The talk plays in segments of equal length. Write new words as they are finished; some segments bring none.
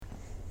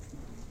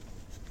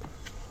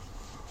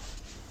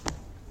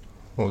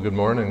Well, good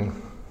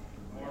morning,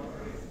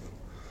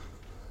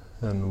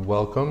 and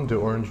welcome to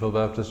Orangeville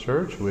Baptist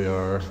Church. We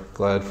are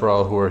glad for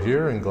all who are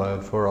here and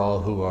glad for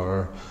all who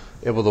are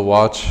able to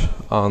watch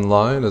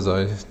online as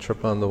I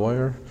trip on the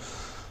wire.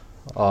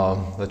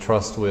 I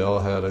trust we all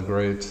had a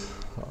great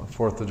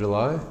 4th of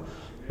July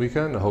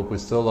weekend. I hope we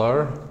still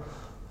are.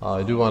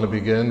 I do want to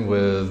begin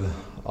with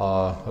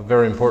a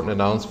very important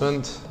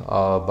announcement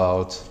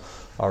about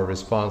our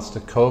response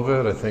to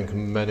COVID. I think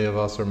many of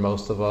us, or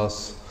most of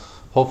us,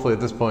 hopefully at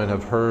this point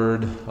have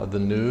heard the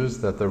news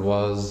that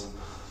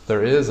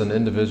there is an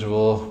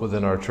individual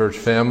within our church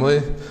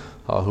family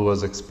who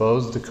was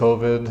exposed to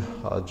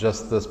COVID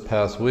just this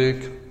past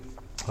week.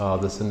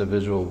 This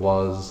individual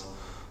was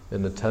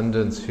in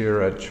attendance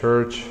here at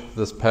church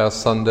this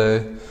past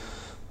Sunday.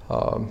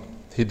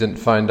 He didn't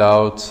find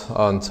out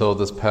until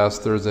this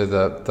past Thursday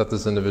that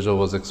this individual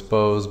was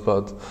exposed,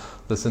 but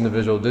this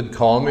individual did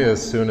call me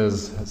as soon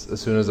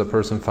as a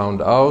person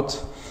found out,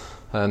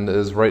 and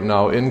is right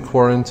now in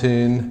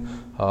quarantine.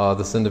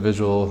 This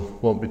individual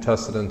won't be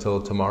tested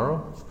until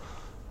tomorrow.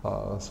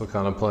 So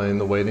kind of playing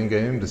the waiting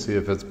game to see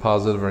if it's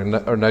positive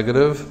or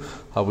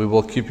negative. We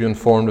will keep you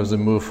informed as we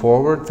move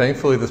forward.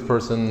 Thankfully, this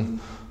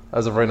person,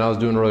 as of right now, is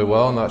doing really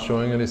well, not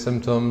showing any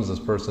symptoms. This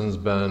person's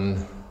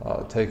been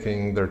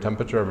taking their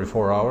temperature every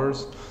 4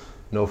 hours,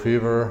 no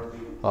fever.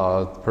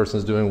 The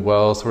person's doing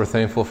well, so we're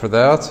thankful for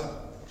that.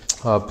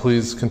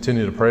 Please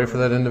continue to pray for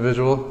that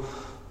individual.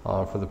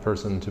 For the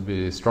person to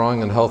be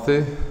strong and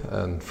healthy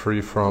and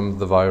free from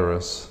the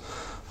virus.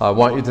 I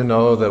want you to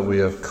know that we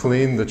have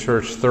cleaned the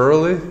church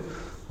thoroughly.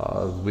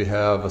 We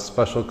have a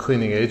special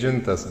cleaning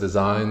agent that's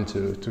designed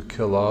to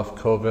kill off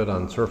COVID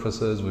on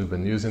surfaces. We've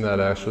been using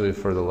that actually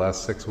for the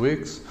last 6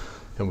 weeks,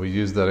 and we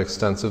used that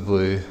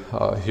extensively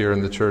here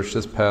in the church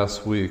this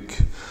past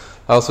week.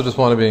 I also just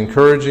want to be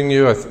encouraging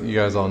you. You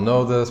guys all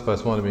know this, but I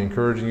just want to be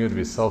encouraging you to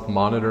be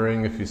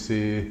self-monitoring if you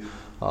see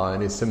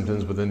any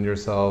symptoms within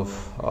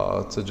yourself,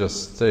 to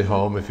just stay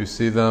home if you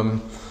see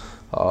them.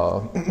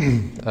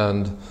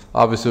 And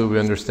obviously we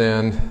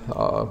understand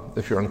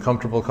if you're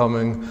uncomfortable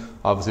coming.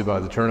 Obviously by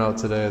the turnout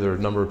today, there are a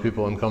number of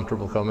people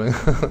uncomfortable coming.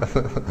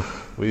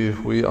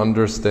 We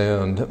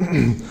understand.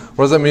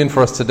 What does that mean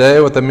for us today?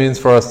 What that means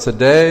for us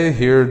today,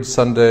 here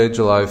Sunday,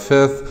 July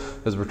 5th,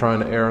 is we're trying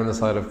to err on the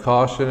side of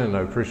caution, and I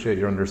appreciate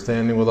your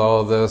understanding with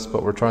all of this,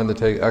 but we're trying to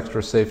take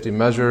extra safety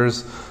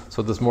measures.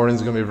 So this morning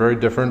is going to be very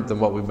different than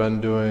what we've been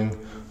doing.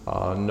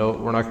 No,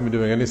 we're not going to be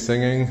doing any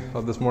singing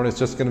this morning. It's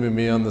just going to be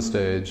me on the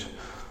stage.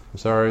 I'm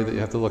sorry that you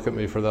have to look at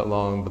me for that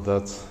long, but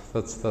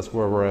that's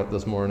where we're at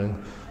this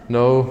morning.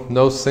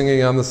 No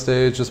singing on the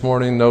stage this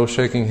morning. No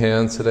shaking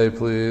hands today,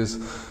 please.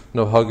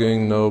 No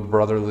hugging. No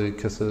brotherly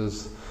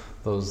kisses.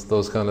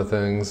 Those kind of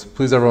things.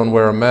 Please, everyone,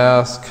 wear a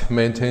mask.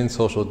 Maintain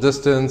social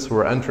distance.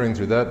 We're entering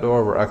through that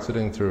door. We're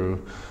exiting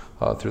through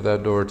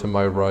that door to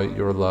my right,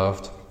 your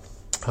left.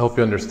 I hope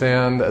you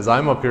understand. As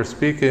I'm up here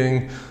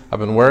speaking, I've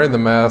been wearing the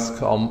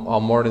mask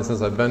all morning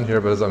since I've been here,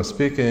 but as I'm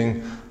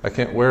speaking, I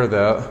can't wear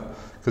that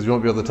because you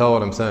won't be able to tell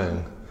what I'm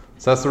saying.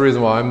 So that's the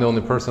reason why I'm the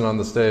only person on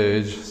the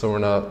stage, so we're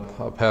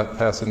not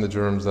passing the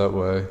germs that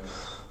way.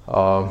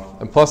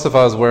 And plus, if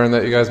I was wearing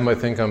that, you guys might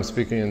think I'm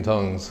speaking in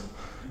tongues.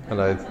 And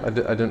I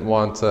didn't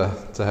want to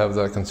have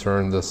that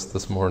concern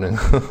this morning.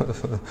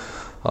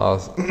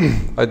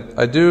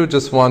 I do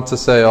just want to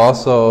say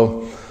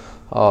also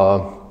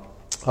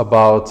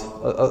about,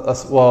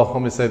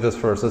 let me say this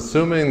first.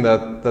 Assuming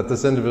that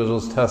this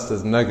individual's test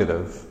is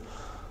negative,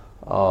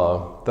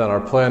 then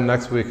our plan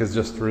next week is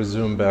just to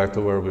resume back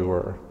to where we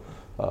were.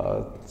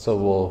 So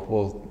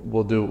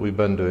we'll do what we've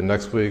been doing.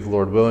 Next week,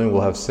 Lord willing,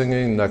 we'll have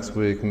singing. Next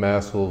week,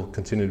 Mass will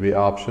continue to be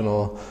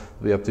optional.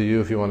 It'll be up to you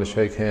if you want to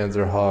shake hands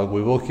or hug.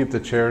 We will keep the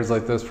chairs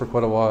like this for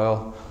quite a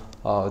while,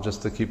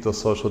 just to keep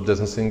those social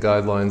distancing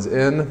guidelines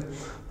in.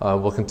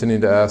 We'll continue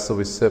to ask that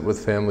we sit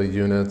with family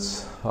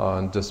units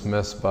and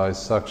dismiss by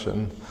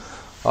section.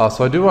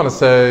 So I do want to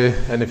say,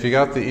 and if you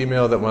got the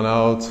email that went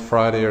out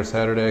Friday or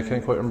Saturday, I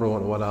can't quite remember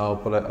when it went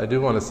out, but I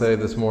do want to say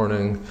this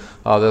morning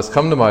that it's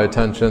come to my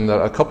attention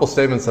that a couple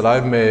statements that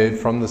I've made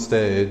from the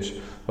stage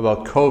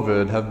about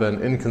COVID have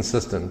been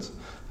inconsistent.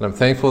 And I'm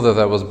thankful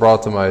that was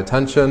brought to my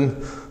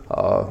attention.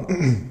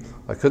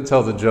 I could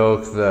tell the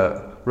joke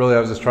that really I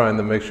was just trying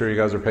to make sure you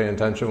guys are paying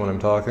attention when I'm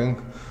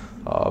talking.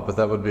 But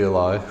that would be a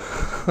lie.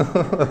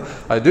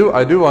 I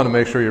do want to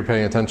make sure you're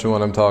paying attention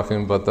when I'm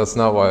talking, but that's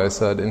not why I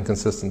said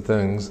inconsistent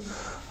things.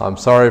 I'm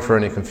sorry for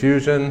any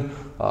confusion,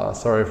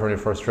 sorry for any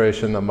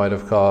frustration that might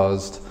have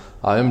caused.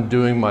 I am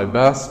doing my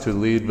best to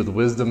lead with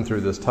wisdom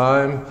through this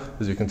time.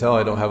 As you can tell,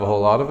 I don't have a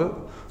whole lot of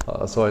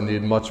it, so I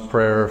need much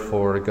prayer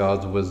for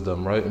God's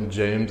wisdom, right? In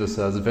James it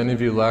says, if any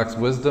of you lacks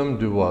wisdom,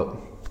 do what?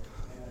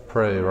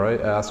 Pray, right?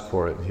 Ask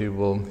for it. He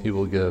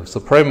will give. So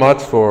pray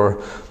much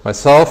for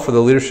myself, for the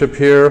leadership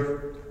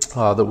here,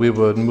 that we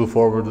would move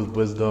forward with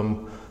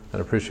wisdom,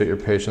 and appreciate your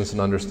patience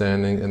and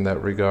understanding in that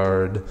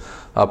regard.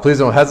 Please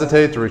don't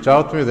hesitate to reach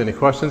out to me with any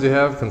questions you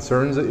have,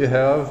 concerns that you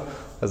have.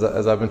 as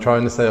I've been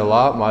trying to say a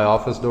lot, my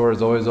office door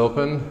is always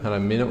open, and I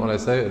mean it when I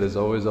say it is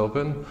always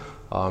open.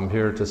 I'm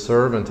here to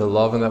serve and to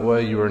love in that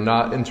way. You are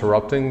not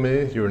interrupting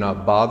me. You are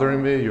not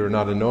bothering me. You are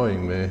not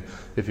annoying me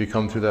if you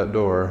come through that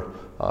door.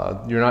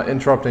 You're not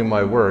interrupting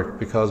my work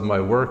because my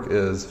work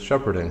is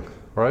shepherding,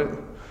 right?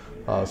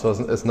 So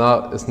it's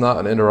not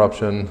an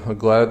interruption. I'm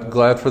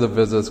glad for the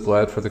visits,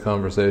 glad for the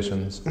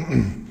conversations.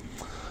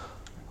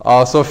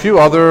 So a few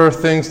other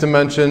things to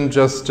mention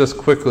just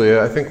quickly.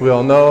 I think we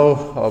all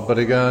know, but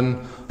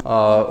again,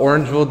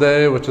 Orangeville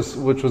Day, which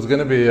was going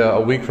to be a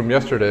week from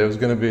yesterday, it was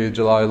going to be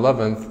July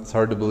 11th. It's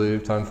hard to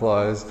believe, time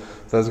flies.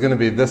 So it's going to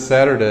be this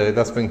Saturday.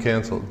 That's been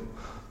canceled.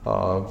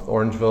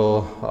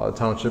 Orangeville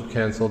Township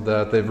canceled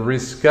that. They've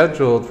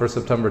rescheduled for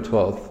September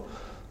 12th.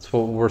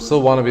 So we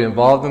still want to be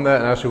involved in that,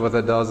 and actually what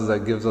that does is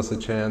that gives us a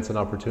chance, an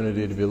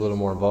opportunity to be a little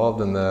more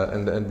involved in that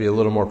and be a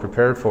little more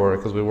prepared for it,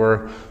 because we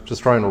were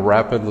just trying to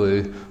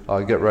rapidly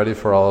get ready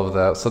for all of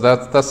that. So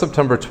that's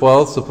September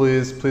 12th, so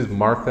please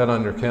mark that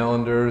on your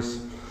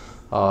calendars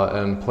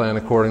and plan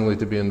accordingly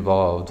to be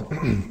involved.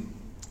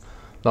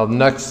 Now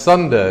next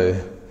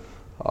Sunday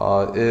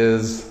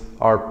is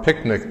our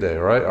picnic day,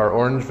 right? Our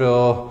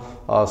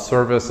Orangeville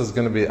service is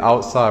going to be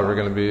outside. We're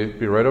going to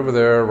be right over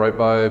there, right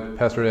by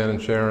Pastor Dan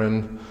and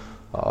Sharon,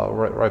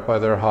 right by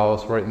their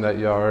house, right in that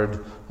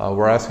yard.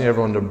 We're asking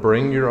everyone to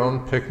bring your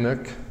own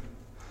picnic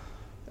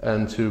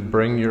and to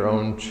bring your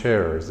own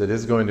chairs. It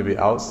is going to be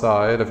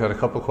outside. I've had a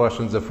couple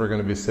questions if we're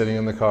going to be sitting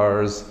in the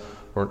cars.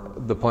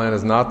 The plan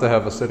is not to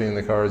have us sitting in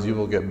the cars. You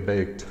will get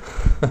baked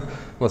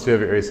unless you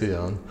have your AC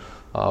on.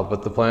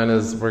 But the plan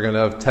is we're going to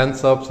have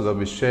tents up so there'll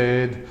be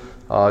shade.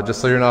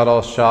 Just so you're not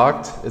all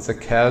shocked, it's a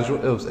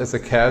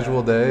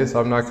casual day, so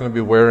I'm not going to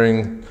be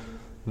wearing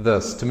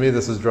this. To me,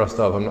 this is dressed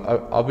up.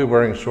 I'll be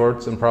wearing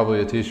shorts and probably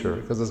a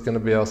t-shirt because it's going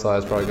to be outside.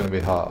 It's probably going to be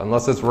hot.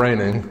 Unless it's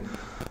raining,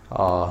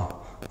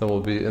 then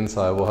we'll be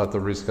inside. We'll have to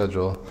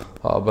reschedule.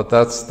 But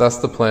that's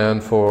the plan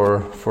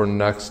for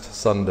next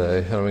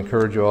Sunday, and I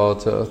encourage you all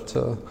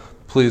to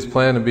please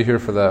plan and be here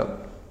for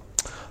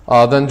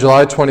that. Then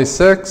July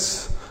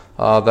 26th.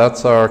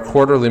 That's our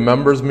quarterly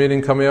members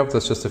meeting coming up.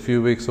 That's just a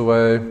few weeks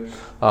away.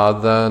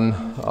 Then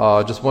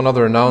just one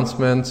other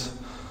announcement.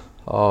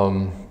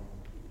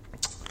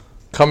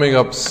 Coming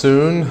up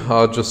soon,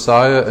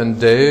 Josiah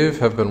and Dave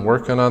have been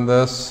working on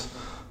this.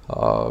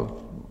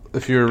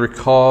 If you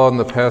recall, in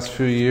the past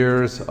few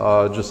years,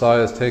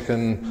 Josiah has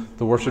taken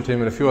the worship team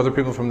and a few other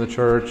people from the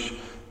church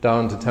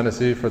down to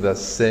Tennessee for that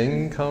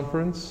Sing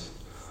conference.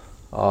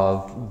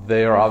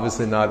 They are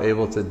obviously not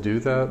able to do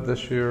that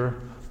this year.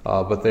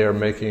 But they are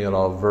making it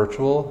all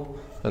virtual,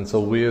 and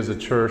so we as a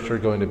church are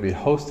going to be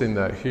hosting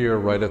that here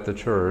right at the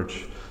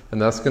church,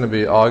 and that's going to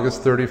be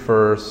August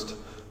 31st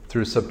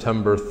through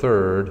September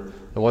 3rd.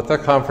 And what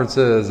that conference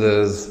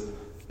is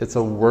it's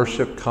a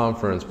worship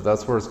conference, but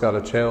that's where it's got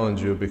to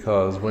challenge you,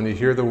 because when you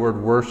hear the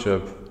word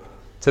worship,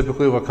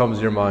 typically what comes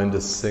to your mind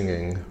is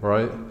singing,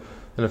 right? And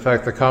in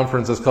fact, the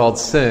conference is called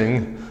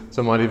Sing,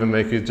 so it might even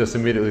make you just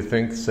immediately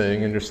think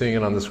sing, and you're seeing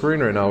it on the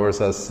screen right now where it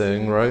says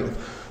sing, right?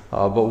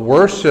 But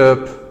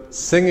worship,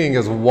 singing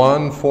is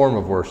one form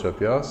of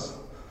worship, yes?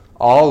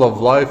 All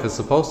of life is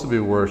supposed to be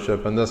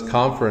worship, and this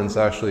conference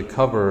actually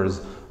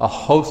covers a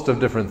host of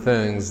different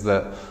things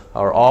that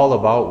are all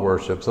about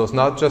worship. So it's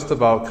not just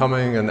about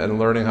coming and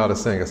learning how to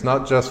sing. It's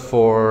not just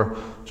for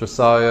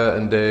Josiah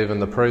and Dave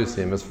and the praise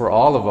team. It's for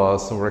all of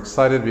us, and we're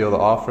excited to be able to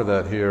offer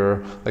that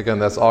here. Again,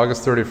 that's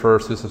August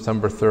 31st through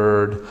September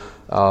 3rd,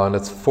 and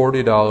it's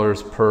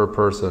 $40 per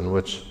person,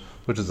 which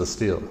is a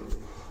steal.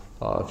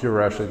 If you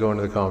were actually going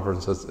to the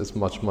conference, it's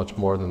much, much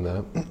more than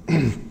that.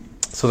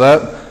 So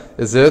that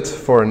is it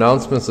for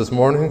announcements this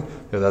morning.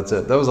 Yeah, that's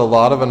it. That was a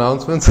lot of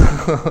announcements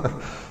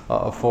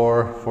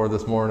for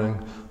this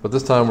morning. But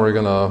this time we're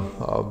going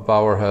to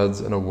bow our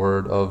heads in a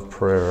word of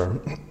prayer.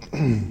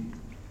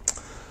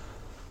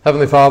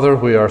 Heavenly Father,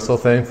 we are so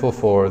thankful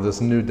for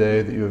this new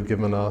day that you have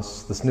given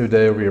us, this new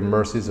day where your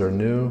mercies are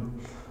new.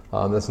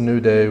 On this new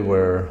day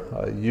where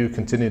you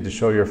continue to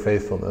show your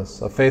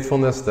faithfulness, a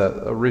faithfulness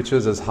that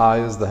reaches as high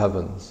as the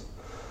heavens,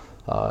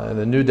 and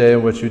a new day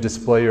in which you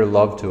display your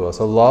love to us,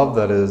 a love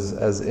that is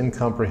as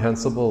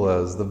incomprehensible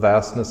as the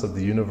vastness of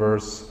the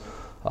universe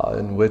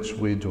in which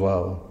we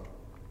dwell.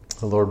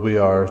 Lord, we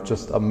are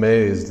just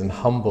amazed and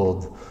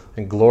humbled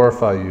and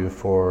glorify you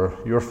for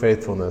your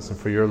faithfulness and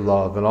for your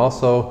love, and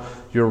also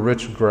your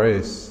rich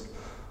grace.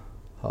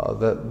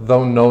 That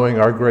though knowing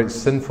our great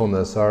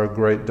sinfulness, our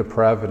great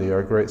depravity,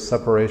 our great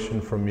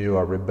separation from you,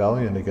 our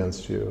rebellion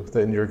against you, that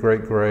in your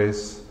great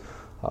grace,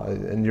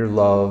 in your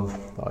love,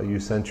 you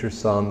sent your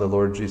Son, the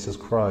Lord Jesus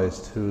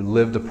Christ, who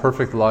lived a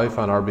perfect life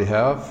on our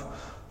behalf,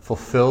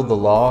 fulfilled the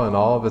law in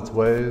all of its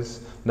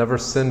ways, never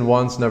sinned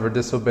once, never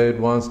disobeyed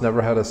once,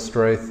 never had a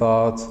stray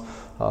thought,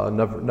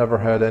 never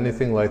had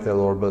anything like that,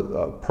 Lord,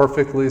 but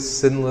perfectly,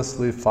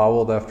 sinlessly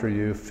followed after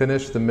you,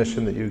 finished the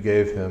mission that you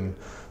gave him,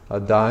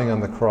 dying on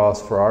the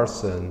cross for our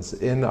sins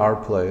in our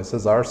place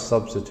as our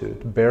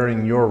substitute,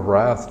 bearing your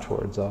wrath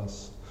towards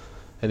us.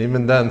 And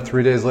even then,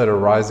 3 days later,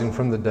 rising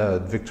from the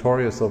dead,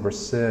 victorious over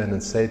sin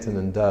and Satan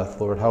and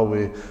death. Lord, how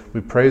we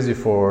praise you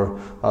for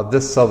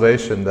this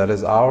salvation that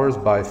is ours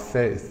by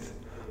faith,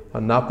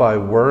 not by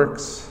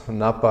works,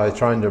 not by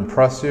trying to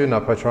impress you,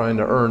 not by trying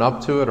to earn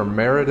up to it or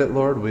merit it,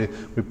 Lord. We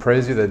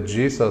praise you that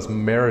Jesus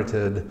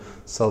merited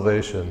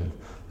salvation,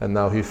 and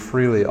now he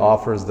freely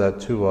offers that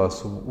to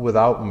us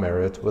without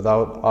merit,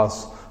 without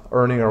us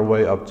earning our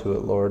way up to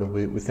it, Lord. And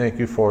we thank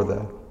you for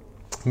that.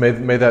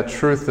 May that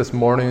truth this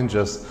morning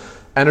just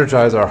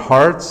energize our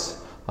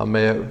hearts.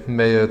 May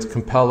it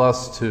compel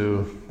us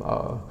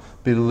to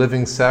be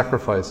living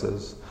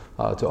sacrifices,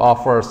 to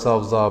offer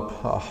ourselves up,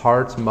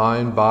 heart,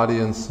 mind, body,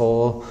 and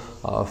soul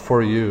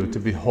for you, to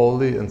be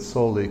wholly and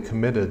solely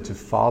committed to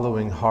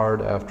following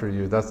hard after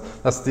you.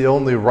 That's the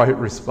only right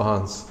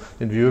response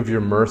in view of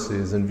your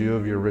mercies, in view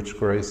of your rich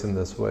grace in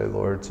this way,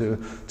 Lord, to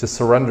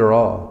surrender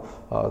all,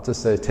 to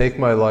say, take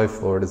my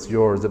life, Lord, it's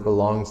yours, it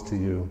belongs to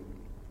you.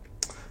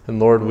 And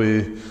Lord,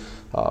 we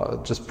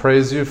just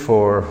praise you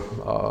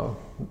for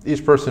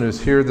each person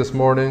who's here this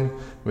morning.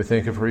 We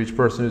thank you for each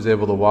person who's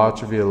able to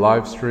watch via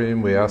live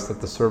stream. We ask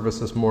that the service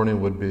this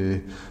morning would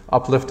be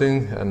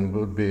uplifting and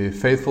would be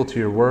faithful to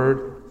your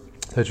word,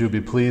 that you would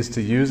be pleased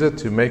to use it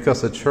to make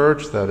us a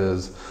church that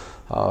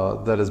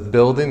is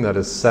building, that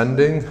is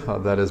sending,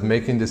 that is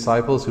making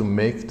disciples who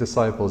make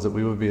disciples, that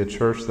we would be a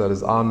church that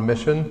is on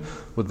mission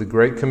with the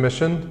Great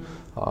Commission,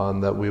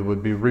 and that we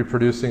would be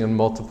reproducing and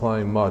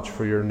multiplying much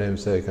for your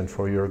name's sake and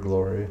for your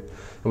glory.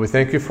 And we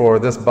thank you for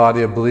this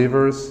body of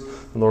believers.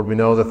 And Lord, we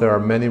know that there are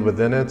many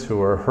within it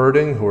who are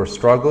hurting, who are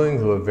struggling,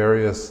 who have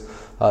various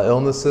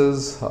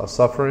illnesses,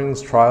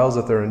 sufferings, trials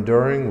that they're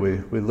enduring.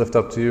 We lift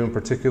up to you in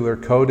particular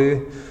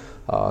Cody,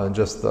 and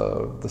just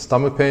the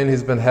stomach pain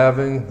he's been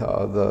having,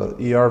 the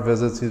ER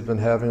visits he's been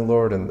having,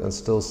 Lord, and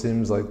still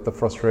seems like the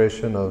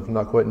frustration of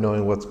not quite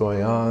knowing what's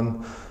going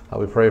on.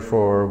 We pray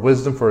for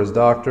wisdom for his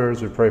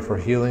doctors. We pray for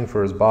healing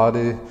for his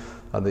body,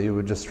 that you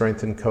would just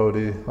strengthen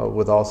Cody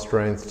with all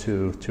strength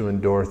to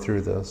endure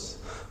through this.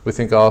 We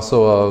think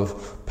also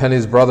of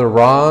Penny's brother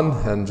Ron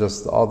and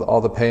just all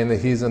the pain that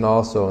he's in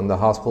also in the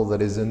hospital that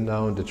he's in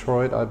now in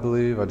Detroit, I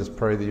believe. I just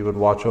pray that you would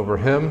watch over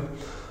him,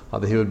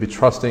 that he would be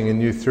trusting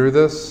in you through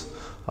this.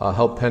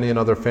 Help Penny and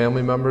other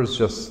family members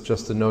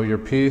just to know your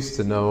peace,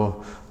 to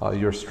know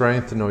your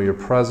strength, to know your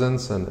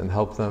presence, and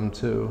help them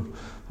to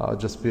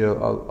just be a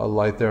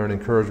light there and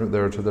encouragement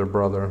there to their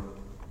brother.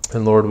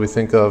 And Lord, we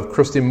think of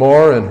Christy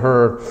Moore and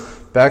her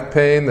back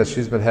pain that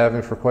she's been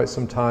having for quite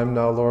some time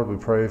now, Lord. We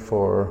pray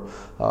for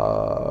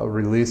a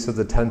release of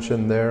the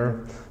tension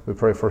there. We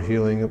pray for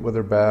healing with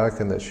her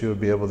back and that she would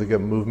be able to get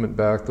movement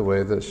back the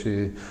way that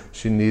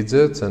she needs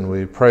it. And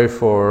we pray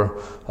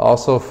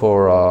also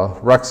for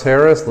Rex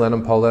Harris,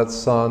 Lennon Paulette's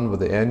son, with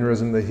the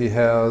aneurysm that he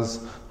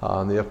has,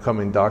 on the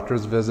upcoming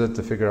doctor's visit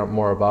to figure out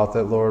more about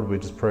that, Lord. We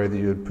just pray that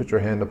you would put your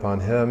hand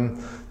upon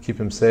him, keep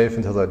him safe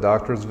until that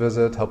doctor's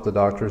visit, help the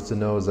doctors to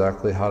know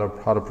exactly how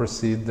to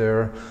proceed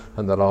there,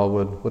 and that all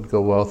would go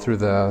well through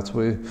that.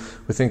 We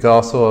think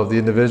also of the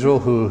individual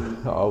who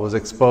was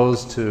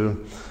exposed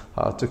to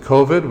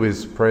COVID.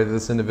 We pray that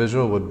this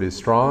individual would be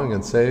strong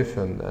and safe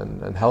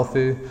and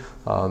healthy,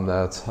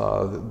 that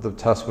the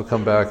test would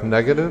come back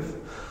negative.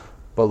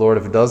 But Lord,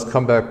 if it does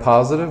come back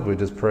positive, we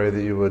just pray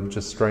that you would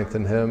just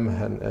strengthen him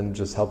and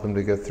just help him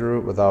to get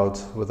through it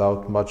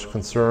without much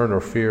concern or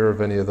fear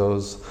of any of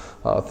those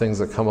things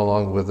that come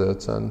along with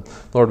it. And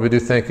Lord, we do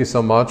thank you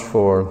so much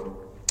for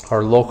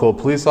our local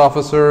police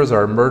officers,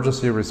 our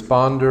emergency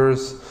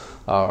responders,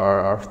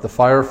 the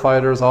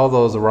firefighters, all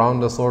those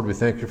around us, Lord. We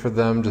thank you for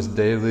them just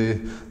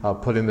daily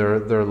putting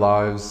their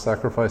lives,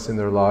 sacrificing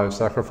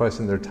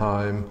their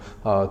time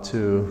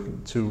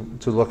to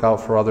look out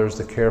for others,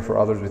 to care for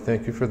others. We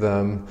thank you for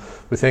them.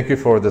 We thank you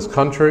for this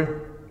country.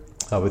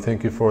 We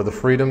thank you for the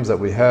freedoms that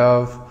we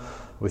have.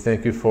 We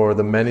thank you for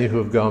the many who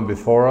have gone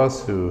before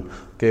us, who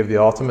gave the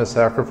ultimate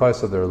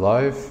sacrifice of their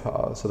life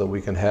so that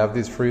we can have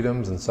these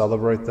freedoms and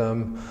celebrate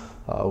them.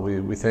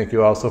 We thank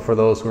you also for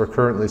those who are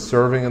currently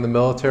serving in the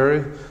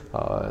military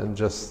and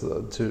just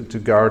to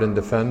guard and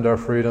defend our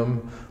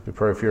freedom. We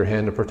pray for your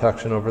hand of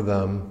protection over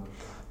them.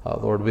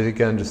 Lord, we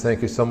again just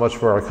thank you so much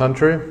for our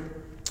country.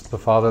 But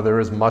Father, there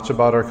is much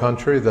about our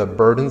country that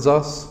burdens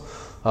us,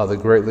 that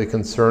greatly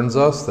concerns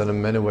us, that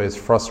in many ways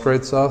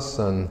frustrates us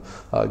and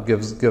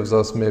gives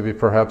us maybe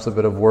perhaps a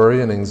bit of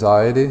worry and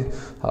anxiety.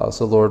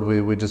 So Lord,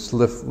 we just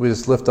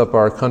lift up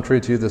our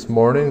country to you this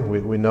morning.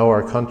 We know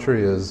our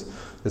country is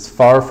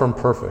far from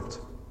perfect.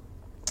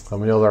 And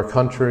we know that our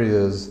country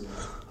is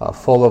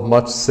full of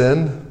much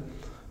sin,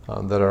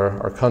 that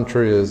our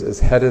country is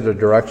headed a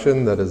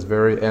direction that is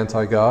very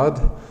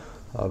anti-God,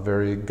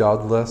 very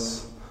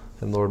godless.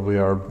 And Lord, we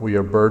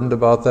are burdened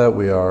about that.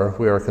 We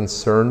are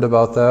concerned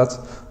about that.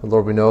 And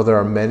Lord, we know there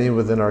are many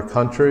within our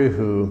country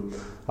who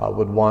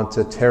would want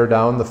to tear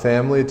down the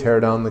family,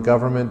 tear down the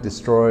government,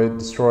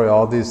 destroy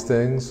all these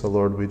things. So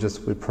Lord, we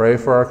pray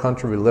for our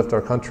country. We lift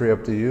our country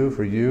up to you,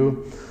 for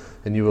you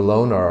and you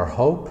alone are our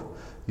hope.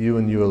 You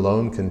and you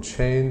alone can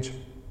change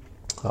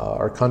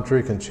our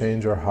country, can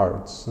change our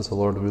hearts. And so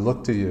Lord, we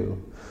look to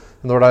you.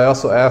 And Lord, I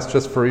also ask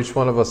just for each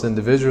one of us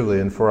individually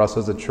and for us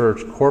as a church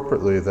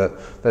corporately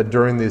that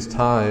during these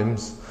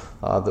times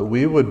that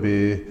we would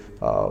be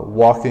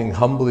walking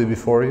humbly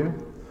before you,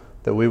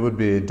 that we would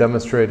be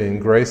demonstrating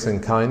grace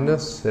and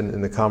kindness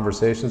in the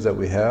conversations that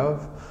we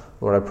have.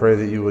 Lord, I pray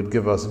that you would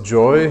give us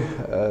joy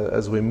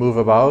as we move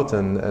about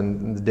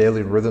and the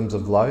daily rhythms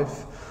of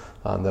life,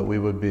 that we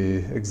would be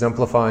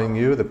exemplifying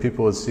you, that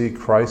people would see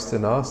Christ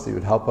in us, that you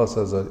would help us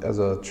as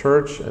a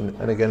church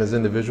and again as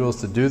individuals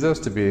to do this,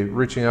 to be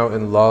reaching out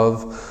in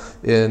love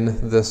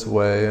in this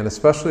way. And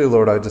especially,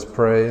 Lord, I just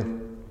pray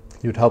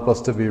you'd help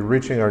us to be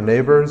reaching our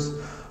neighbors,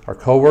 our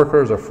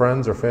co-workers, our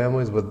friends, our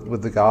families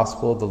with the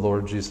gospel of the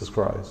Lord Jesus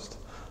Christ,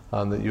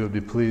 that you would be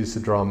pleased to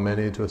draw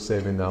many to a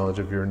saving knowledge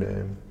of your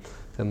name.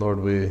 And Lord,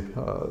 we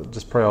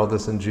just pray all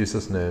this in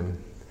Jesus' name.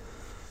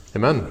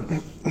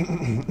 Amen.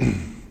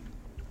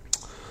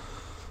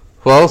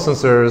 Well,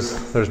 since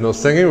there's no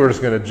singing, we're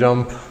just going to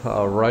jump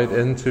right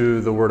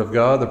into the Word of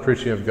God, the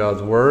preaching of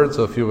God's Word.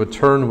 So if you would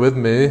turn with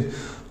me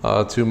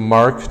to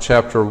Mark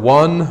chapter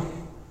 1.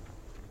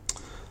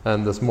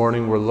 And this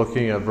morning we're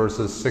looking at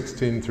verses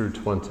 16 through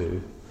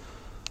 20.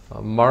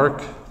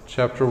 Mark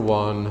chapter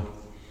 1,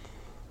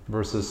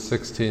 verses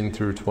 16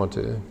 through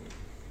 20.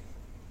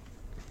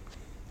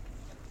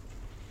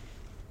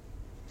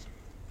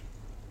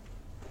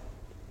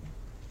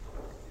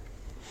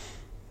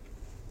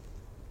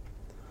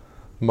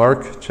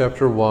 Mark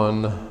chapter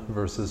 1,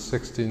 verses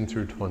 16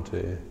 through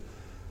 20.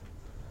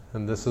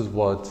 And this is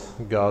what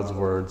God's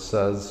Word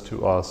says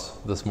to us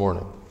this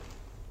morning.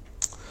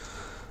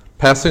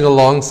 Passing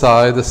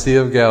alongside the Sea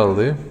of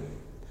Galilee,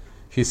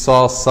 he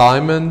saw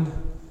Simon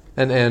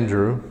and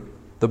Andrew,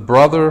 the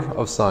brother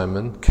of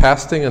Simon,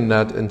 casting a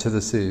net into the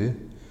sea,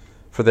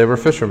 for they were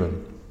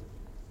fishermen.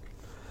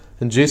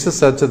 And Jesus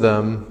said to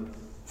them,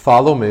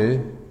 "Follow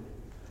me,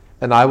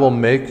 and I will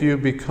make you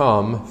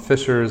become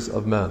fishers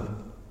of men."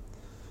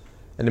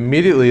 And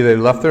immediately they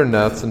left their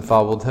nets and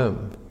followed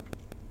him.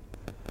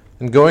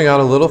 And going on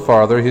a little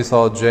farther, he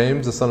saw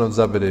James the son of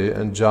Zebedee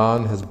and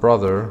John his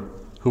brother,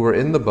 who were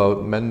in the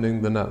boat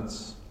mending the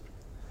nets.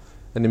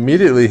 And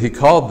immediately he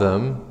called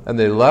them, and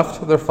they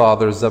left their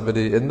father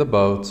Zebedee in the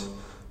boat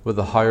with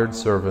the hired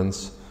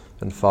servants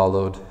and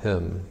followed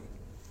him.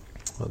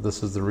 Well,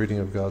 this is the reading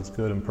of God's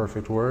good and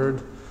perfect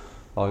word.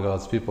 All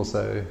God's people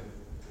say,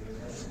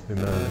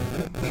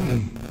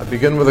 Amen. I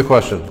begin with a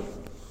question.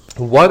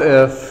 What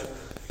if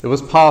it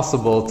was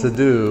possible to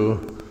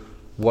do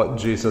what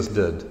Jesus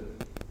did?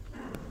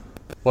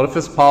 What if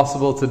it's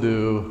possible to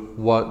do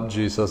what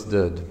Jesus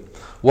did?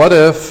 What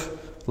if,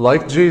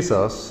 like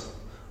Jesus,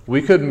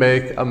 we could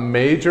make a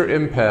major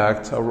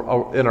impact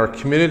in our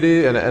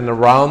community and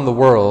around the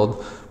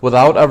world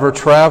without ever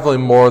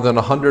traveling more than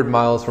 100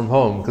 miles from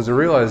home? Because you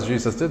realize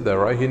Jesus did that,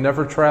 right? He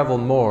never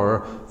traveled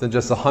more than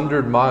just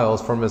 100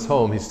 miles from his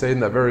home. He stayed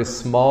in that very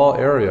small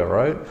area,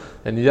 right?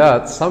 And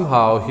yet,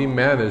 somehow, he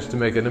managed to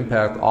make an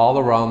impact all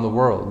around the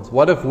world.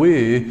 What if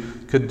we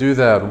could do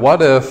that?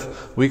 What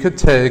if we could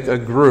take a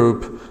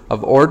group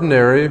of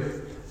ordinary,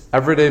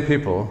 everyday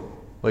people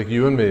like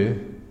you and me,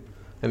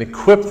 and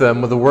equip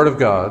them with the Word of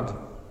God,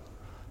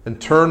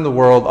 and turn the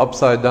world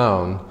upside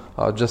down,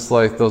 just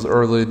like those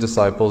early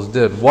disciples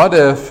did? What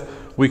if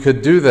we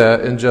could do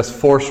that in just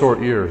 4 short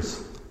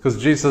years?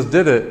 Because Jesus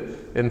did it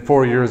in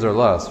 4 years or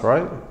less,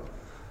 right?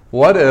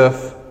 What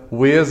if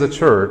we as a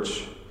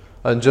church,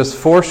 in just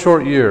 4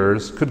 short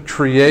years, could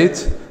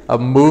create a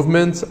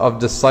movement of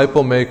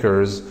disciple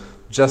makers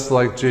just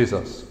like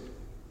Jesus?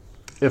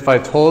 If I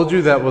told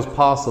you that was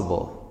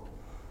possible,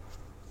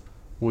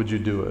 would you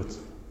do it?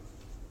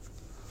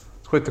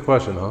 It's quite the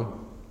question, huh?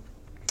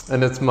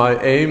 And it's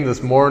my aim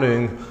this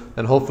morning,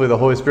 and hopefully the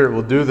Holy Spirit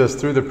will do this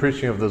through the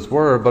preaching of this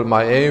word, but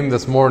my aim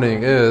this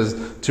morning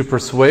is to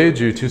persuade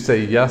you to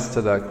say yes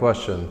to that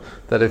question.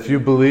 That if you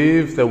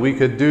believe that we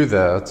could do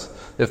that,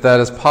 if that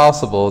is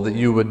possible, that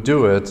you would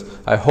do it.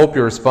 I hope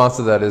your response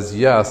to that is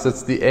yes.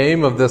 It's the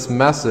aim of this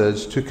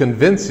message to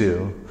convince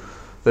you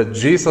that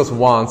Jesus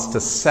wants to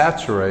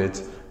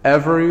saturate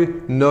every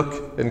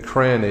nook and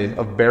cranny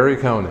of Barry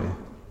County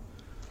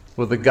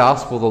with the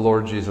gospel of the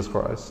Lord Jesus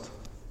Christ.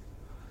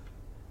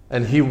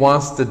 And he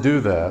wants to do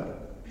that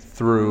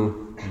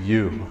through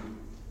you.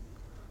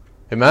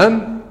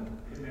 Amen?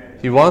 Amen?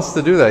 He wants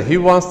to do that. He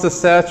wants to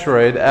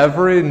saturate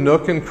every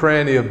nook and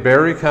cranny of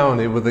Barry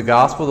County with the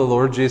gospel of the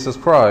Lord Jesus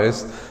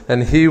Christ,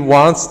 and he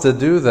wants to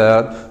do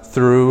that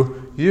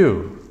through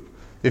you.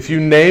 If you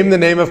name the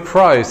name of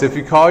Christ, if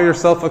you call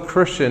yourself a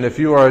Christian, if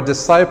you are a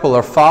disciple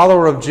or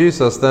follower of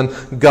Jesus, then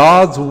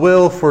God's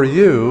will for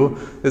you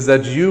is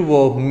that you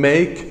will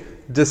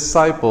make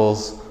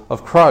disciples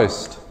of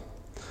Christ.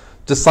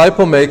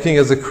 Disciple making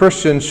as a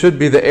Christian should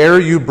be the air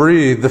you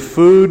breathe, the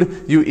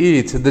food you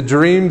eat, the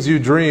dreams you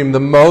dream, the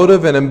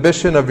motive and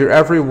ambition of your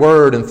every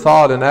word and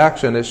thought and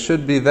action. It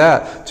should be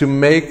that, to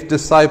make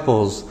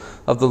disciples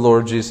of the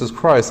Lord Jesus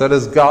Christ. That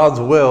is God's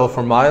will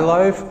for my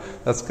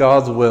life. That's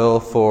God's will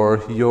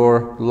for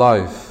your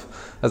life.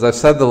 As I've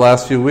said the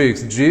last few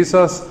weeks,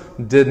 Jesus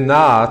did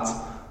not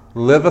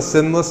live a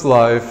sinless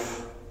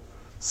life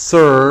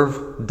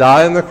serve,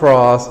 die on the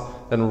cross,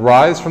 and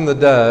rise from the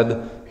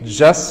dead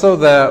just so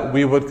that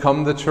we would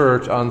come to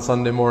church on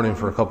Sunday morning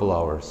for a couple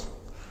hours.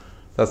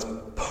 That's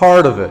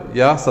part of it,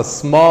 yes, a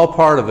small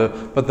part of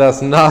it, but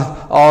that's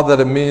not all that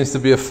it means to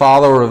be a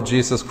follower of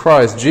Jesus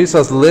Christ.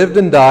 Jesus lived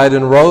and died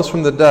and rose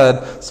from the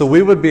dead so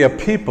we would be a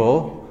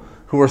people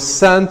who are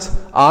sent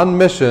on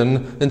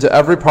mission into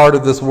every part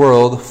of this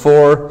world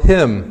for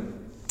Him.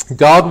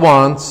 God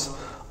wants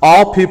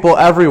all people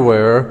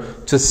everywhere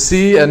to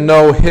see and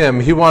know Him.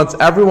 He wants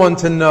everyone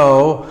to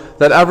know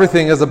that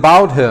everything is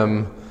about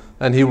Him,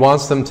 and He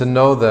wants them to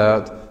know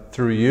that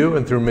through you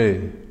and through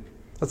me.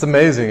 That's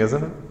amazing,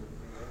 isn't it?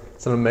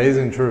 It's an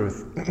amazing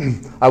truth.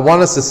 I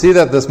want us to see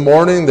that this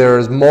morning. There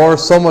is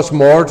so much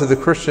more to the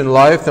Christian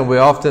life than we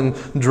often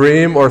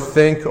dream or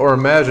think or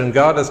imagine.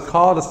 God has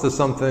called us to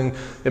something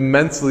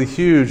immensely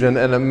huge and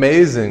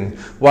amazing.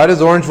 Why does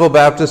Orangeville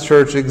Baptist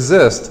Church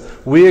exist?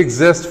 We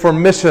exist for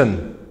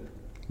mission.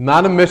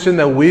 Not a mission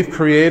that we've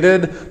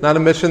created, not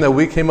a mission that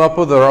we came up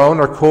with our own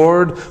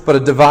accord, but a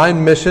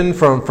divine mission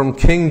from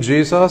King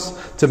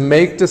Jesus to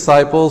make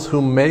disciples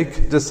who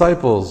make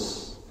disciples.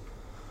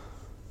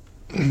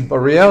 But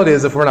reality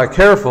is, if we're not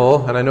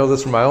careful, and I know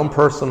this from my own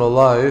personal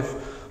life,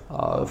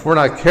 if we're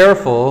not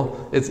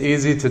careful, it's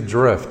easy to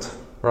drift,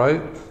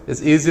 right?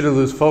 It's easy to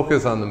lose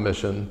focus on the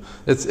mission.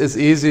 It's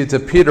easy to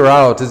peter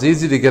out. It's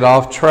easy to get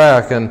off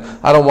track, and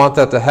I don't want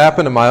that to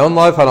happen in my own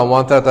life. I don't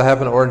want that to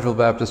happen at Orangeville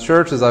Baptist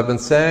Church. As I've been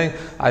saying,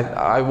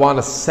 I want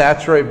to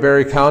saturate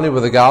Barry County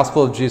with the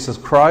gospel of Jesus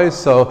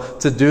Christ. So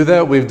to do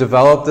that, we've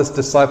developed this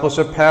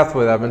discipleship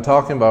pathway that I've been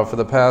talking about for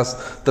the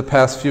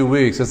past few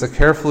weeks. It's a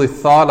carefully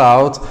thought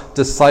out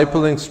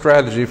discipling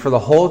strategy for the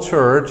whole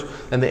church,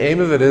 and the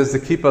aim of it is to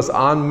keep us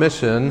on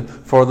mission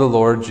for the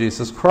Lord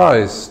Jesus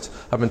Christ.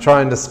 I've been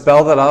trying to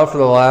spell that out for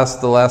the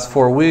last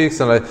 4 weeks,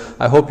 and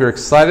I hope you're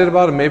excited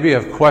about it. Maybe you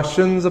have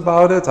questions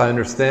about it. I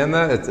understand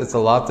that. It's a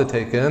lot to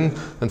take in,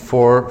 and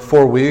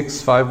 4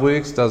 weeks, 5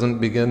 weeks doesn't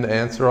begin to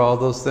answer all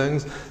those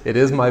things. It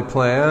is my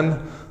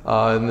plan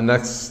in the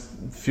next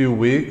few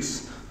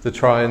weeks to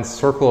try and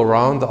circle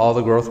around to all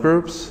the growth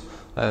groups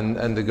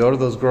and to go to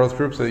those growth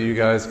groups so that you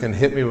guys can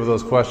hit me with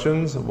those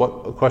questions,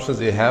 what questions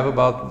do you have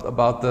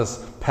about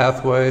this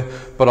pathway,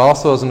 but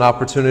also as an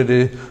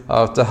opportunity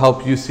to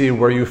help you see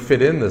where you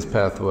fit in this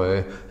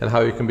pathway and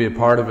how you can be a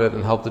part of it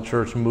and help the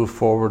church move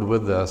forward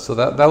with this. So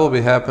that will be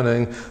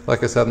happening,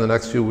 like I said, in the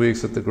next few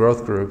weeks at the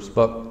growth groups.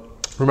 But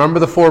remember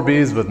the 4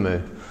 B's with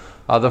me.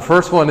 The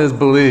first one is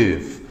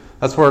believe.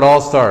 That's where it all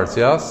starts,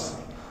 yes?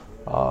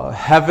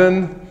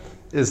 Heaven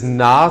is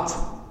not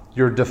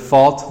your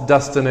default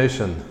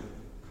destination.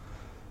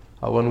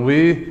 When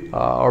we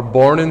are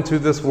born into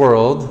this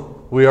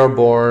world, we are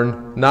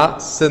born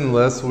not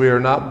sinless, we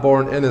are not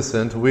born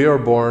innocent, we are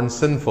born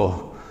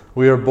sinful.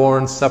 We are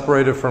born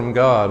separated from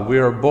God. We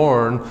are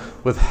born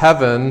with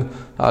heaven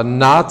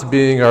not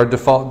being our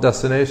default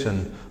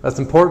destination. That's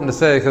important to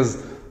say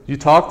because you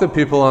talk to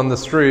people on the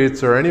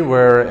streets or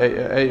anywhere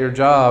at your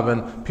job,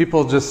 and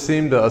people just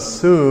seem to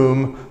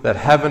assume that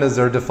heaven is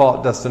their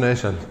default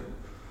destination.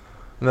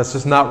 And that's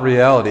just not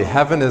reality.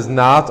 Heaven is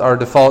not our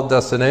default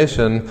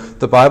destination.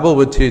 The Bible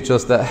would teach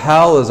us that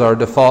hell is our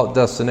default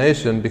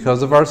destination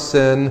because of our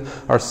sin,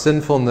 our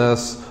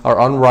sinfulness, our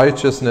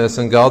unrighteousness,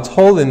 and God's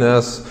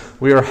holiness.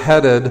 We are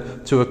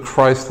headed to a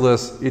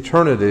Christless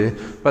eternity.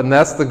 But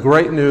that's the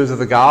great news of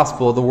the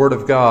gospel, the Word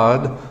of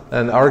God,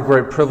 and our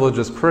great privilege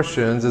as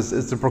Christians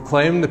is to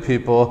proclaim to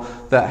people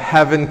that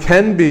heaven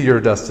can be your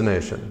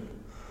destination.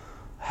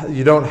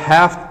 You don't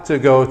have to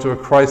go to a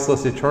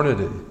Christless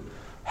eternity.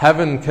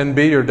 Heaven can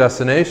be your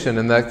destination,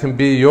 and that can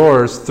be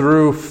yours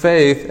through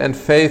faith and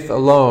faith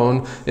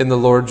alone in the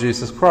Lord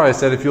Jesus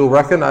Christ. That if you'll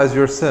recognize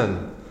your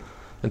sin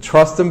and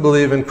trust and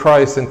believe in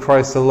Christ and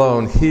Christ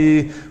alone,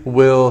 He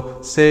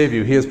will save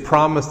you. He has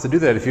promised to do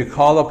that. If you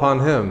call upon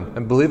Him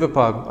and believe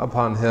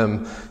upon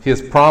Him, He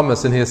has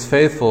promised and He is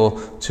faithful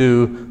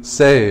to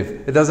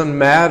save. It doesn't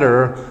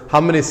matter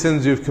how many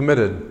sins you've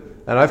committed,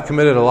 and I've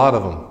committed a lot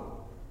of them.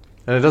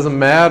 And it doesn't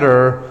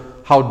matter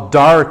how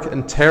dark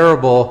and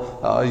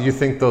terrible you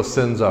think those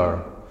sins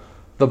are.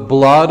 The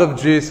blood of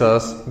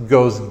Jesus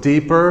goes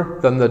deeper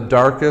than the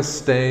darkest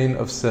stain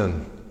of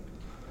sin.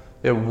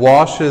 It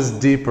washes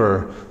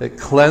deeper. It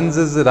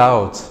cleanses it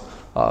out.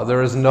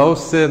 There is no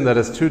sin that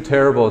is too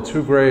terrible,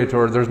 too great,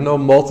 or there's no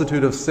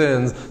multitude of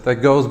sins that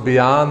goes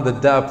beyond the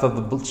depth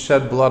of the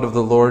shed blood of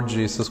the Lord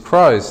Jesus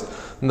Christ.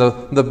 And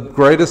the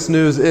greatest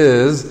news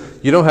is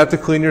you don't have to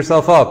clean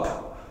yourself up.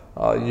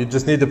 You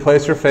just need to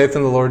place your faith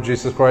in the Lord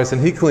Jesus Christ,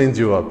 and He cleans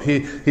you up. He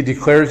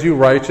declares you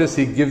righteous.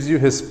 He gives you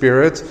His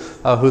Spirit,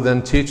 who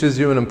then teaches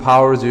you and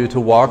empowers you to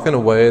walk in a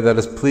way that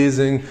is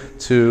pleasing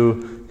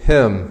to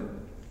Him.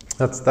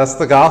 That's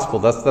the gospel.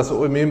 That's what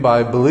we mean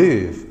by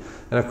believe.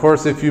 And of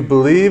course, if you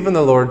believe in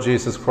the Lord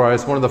Jesus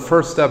Christ, one of the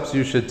first steps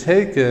you should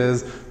take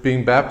is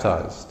being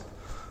baptized.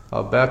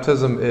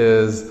 Baptism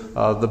is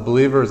the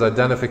believer's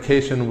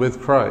identification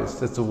with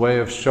Christ. It's a way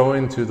of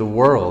showing to the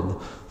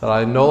world that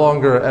I no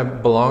longer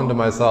belong to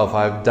myself.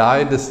 I've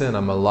died to sin.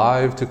 I'm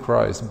alive to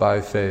Christ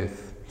by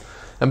faith.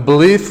 And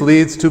belief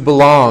leads to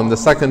belong. The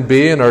second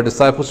B in our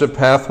discipleship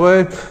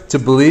pathway, to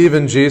believe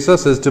in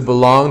Jesus, is to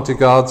belong to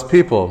God's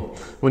people.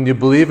 When you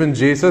believe in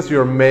Jesus,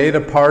 you're made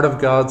a part of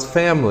God's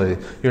family.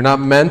 You're not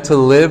meant to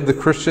live the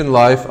Christian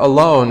life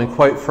alone. And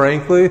quite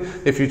frankly,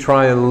 if you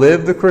try and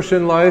live the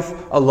Christian life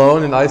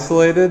alone and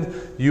isolated,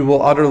 you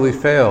will utterly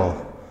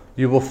fail.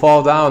 You will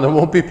fall down. There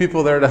won't be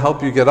people there to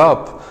help you get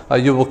up.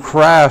 You will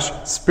crash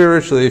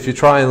spiritually if you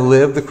try and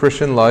live the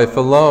Christian life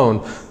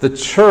alone. The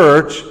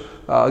church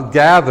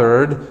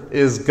gathered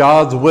is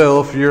God's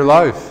will for your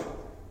life.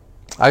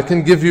 I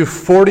can give you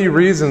 40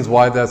 reasons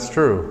why that's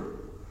true.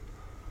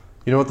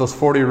 You know what those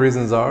 40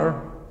 reasons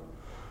are?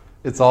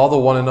 It's all the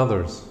one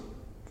another's.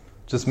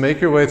 Just make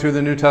your way through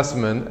the New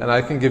Testament, and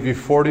I can give you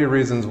 40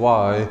 reasons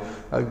why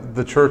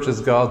the church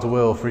is God's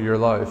will for your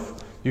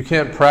life. You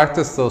can't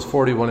practice those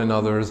 40 one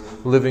another's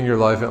living your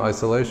life in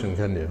isolation,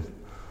 can you?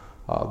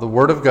 The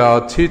Word of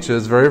God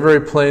teaches very,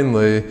 very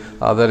plainly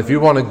that if you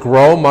want to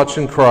grow much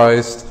in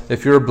Christ,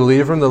 if you're a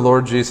believer in the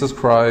Lord Jesus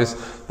Christ,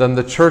 then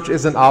the church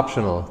isn't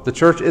optional. The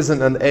church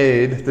isn't an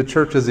aid. The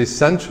church is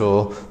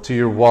essential to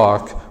your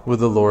walk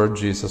with the Lord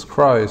Jesus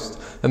Christ.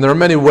 And there are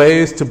many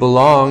ways to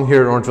belong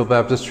here at Orangeville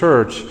Baptist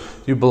Church.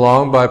 You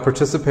belong by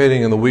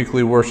participating in the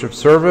weekly worship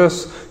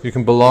service. You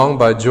can belong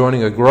by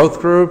joining a growth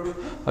group.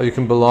 You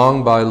can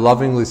belong by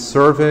lovingly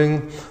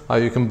serving.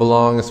 You can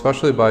belong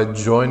especially by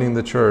joining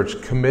the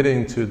church,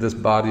 committing to this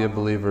body of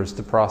believers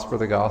to prosper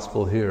the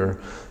gospel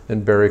here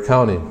in Barry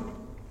County.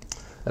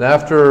 And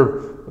after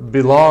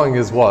belong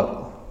is what?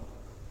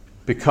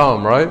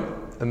 Become, right?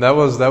 And that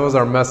was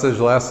our message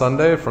last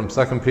Sunday from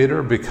 2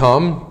 Peter.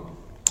 Become.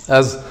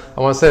 As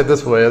I want to say it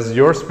this way, as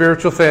your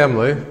spiritual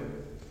family,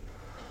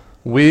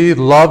 we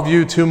love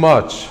you too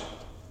much.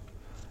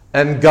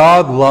 And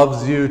God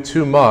loves you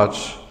too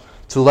much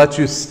to let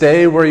you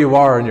stay where you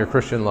are in your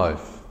Christian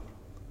life.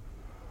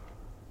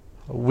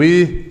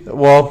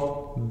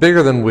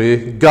 Bigger than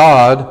we,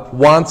 God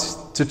wants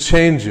to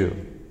change you.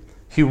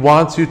 He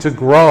wants you to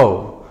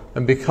grow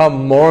and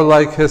become more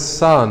like His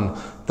Son,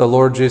 the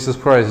Lord Jesus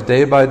Christ,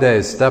 day by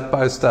day, step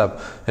by step.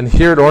 And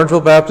here at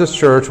Orangeville Baptist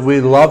Church, we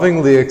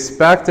lovingly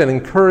expect and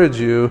encourage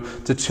you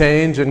to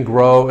change and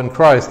grow in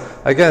Christ.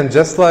 Again,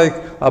 just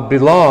like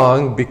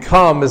belong,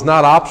 become is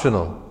not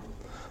optional.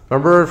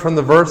 Remember from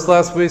the verse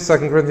last week,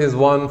 2 Corinthians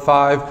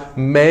 1:5,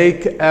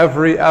 make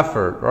every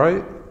effort,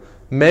 right?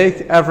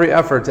 Make every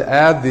effort to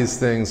add these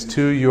things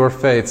to your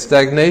faith.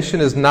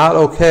 Stagnation is not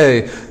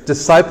okay.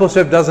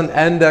 Discipleship doesn't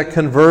end at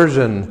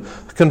conversion.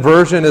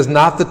 Conversion is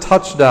not the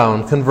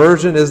touchdown.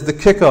 Conversion is the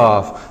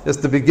kickoff. It's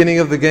the beginning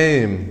of the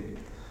game.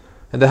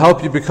 And to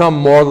help you become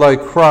more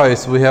like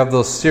Christ, we have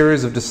those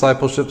series of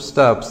discipleship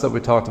steps that we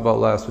talked about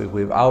last week.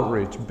 We have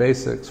outreach,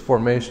 basics,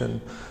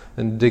 formation,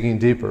 and digging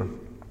deeper.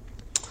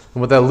 And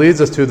what that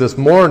leads us to this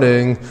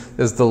morning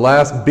is the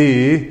last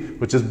B,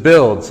 which is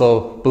build.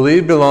 So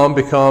believe, belong,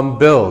 become,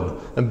 build.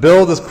 And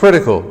build is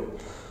critical.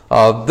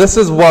 This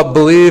is what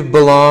believe,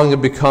 belong,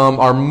 and become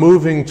are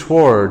moving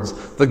towards.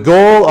 The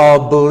goal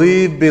of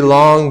believe,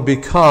 belong,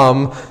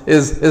 become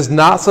is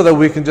not so that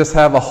we can just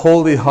have a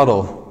holy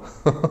huddle.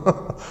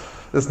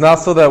 It's not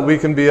so that we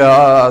can be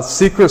a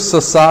secret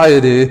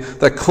society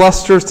that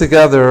clusters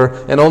together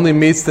and only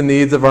meets the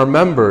needs of our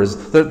members.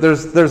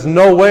 There's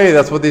no way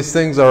that's what these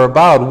things are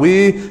about.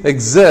 We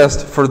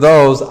exist for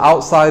those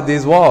outside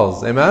these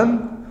walls.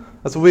 Amen?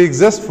 That's what we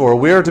exist for.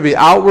 We are to be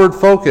outward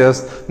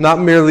focused, not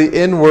merely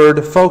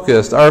inward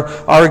focused.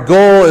 Our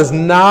goal is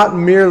not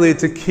merely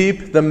to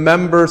keep the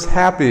members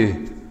happy.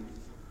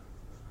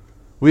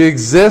 We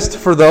exist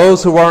for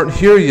those who aren't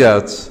here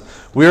yet.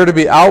 We are to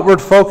be outward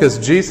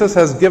focused. Jesus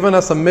has given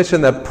us a mission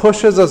that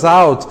pushes us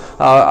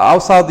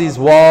outside these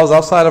walls,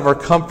 outside of our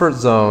comfort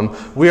zone.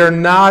 We are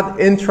not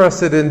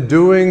interested in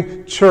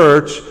doing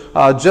church,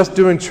 just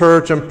doing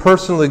church and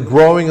personally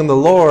growing in the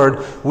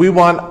Lord. We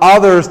want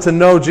others to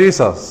know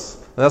Jesus.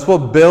 And that's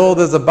what build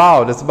is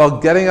about. It's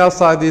about getting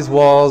outside these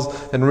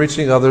walls and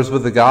reaching others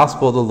with the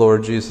gospel of the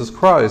Lord Jesus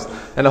Christ.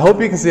 And I hope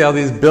you can see how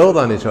these build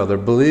on each other.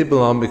 Believe,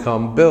 belong,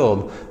 become,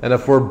 build. And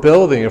if we're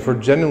building, if we're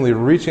genuinely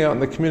reaching out in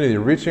the community,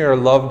 reaching our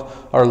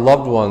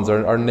loved ones,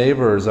 our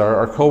neighbors,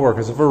 our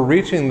coworkers, if we're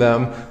reaching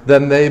them,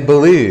 then they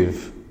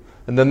believe.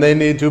 And then they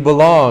need to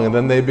belong, and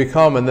then they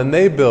become, and then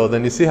they build.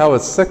 And you see how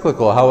it's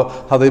cyclical,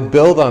 how they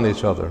build on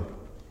each other.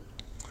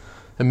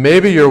 And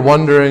maybe you're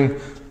wondering,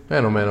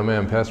 man, oh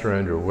man, Pastor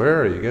Andrew,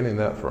 where are you getting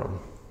that from?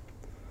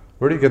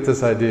 Where do you get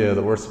this idea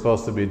that we're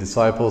supposed to be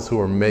disciples who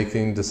are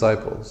making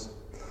disciples?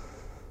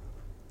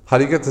 How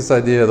do you get this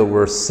idea that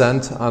we're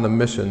sent on a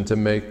mission to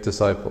make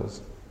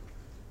disciples?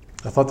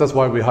 I thought that's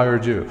why we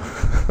hired you.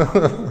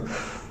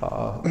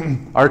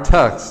 Our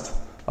text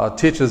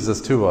teaches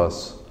this to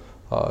us.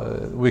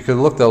 We could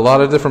look at a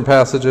lot of different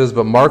passages,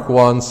 but Mark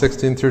 1,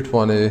 16 through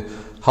 20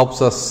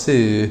 helps us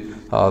see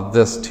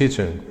this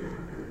teaching.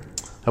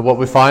 And what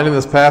we find in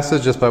this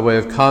passage, just by way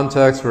of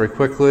context very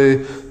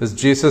quickly, is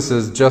Jesus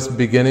is just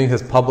beginning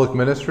his public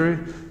ministry.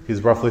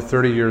 He's roughly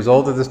 30 years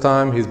old at this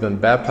time. He's been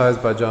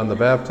baptized by John the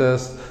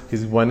Baptist.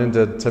 He went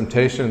into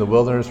temptation in the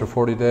wilderness for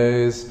 40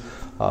 days.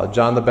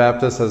 John the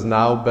Baptist has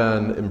now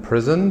been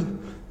imprisoned.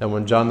 And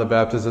when John the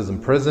Baptist is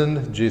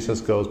imprisoned, Jesus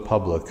goes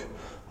public.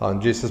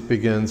 Jesus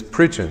begins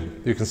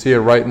preaching. You can see it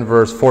right in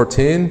verse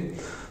 14.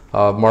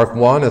 Mark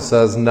 1, it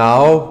says,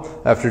 "Now,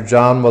 after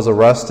John was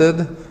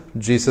arrested,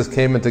 Jesus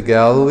came into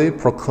Galilee,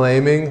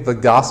 proclaiming the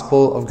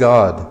gospel of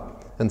God,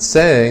 and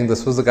saying,"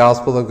 this was the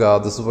gospel of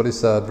God, this is what he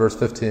said, verse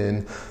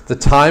 15, "The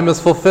time is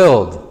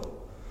fulfilled,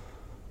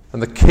 and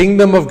the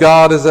kingdom of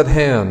God is at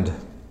hand.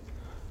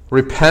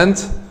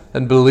 Repent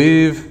and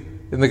believe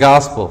in the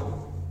gospel."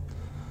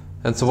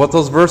 And so what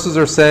those verses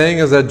are saying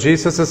is that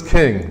Jesus is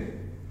king,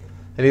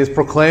 and he is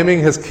proclaiming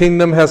his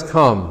kingdom has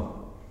come.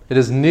 It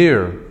is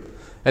near.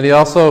 And he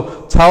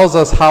also tells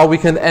us how we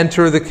can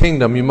enter the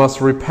kingdom. You must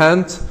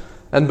repent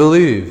and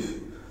believe.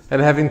 And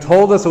having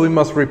told us that we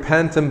must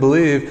repent and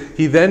believe,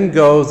 he then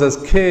goes as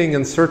king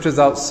and searches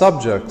out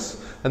subjects.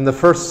 And the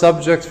first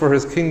subjects for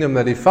his kingdom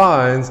that he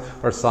finds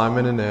are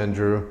Simon and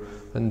Andrew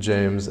and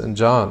James and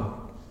John.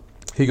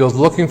 He goes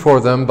looking for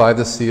them by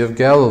the Sea of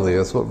Galilee.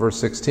 That's what verse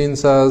 16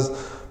 says,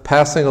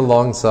 passing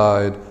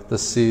alongside the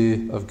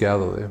Sea of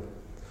Galilee.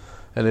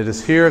 And it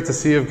is here at the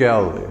Sea of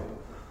Galilee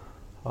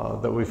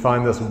that we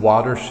find this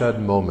watershed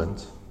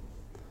moment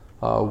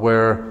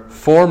where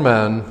four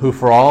men who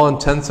for all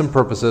intents and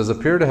purposes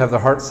appear to have their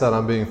heart set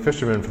on being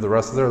fishermen for the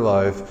rest of their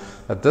life,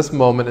 at this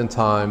moment in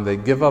time they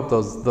give up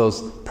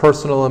those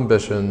personal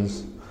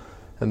ambitions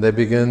and they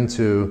begin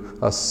to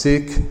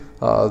seek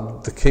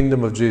the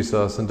kingdom of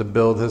Jesus and to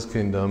build his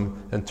kingdom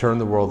and turn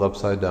the world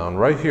upside down.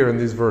 Right here in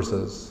these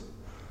verses,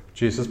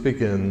 Jesus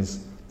begins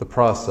the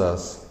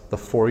process, the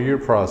 4-year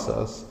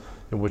process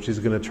in which he's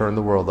going to turn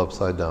the world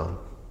upside down.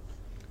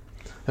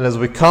 And as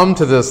we come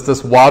to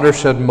this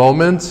watershed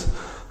moment,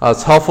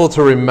 it's helpful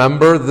to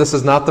remember this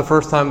is not the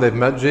first time they've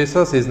met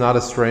Jesus. He's not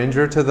a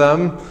stranger to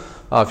them.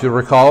 If you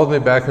recall with me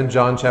back in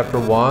John chapter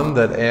 1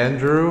 that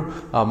Andrew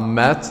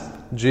met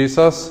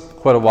Jesus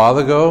quite a while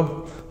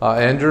ago.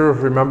 Andrew,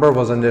 remember,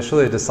 was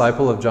initially a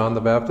disciple of John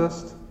the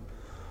Baptist.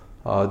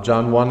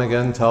 John 1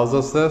 again tells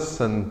us this,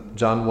 and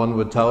John 1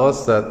 would tell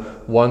us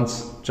that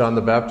once John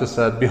the Baptist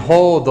said,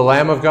 "Behold, the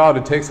Lamb of God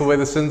who takes away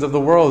the sins of the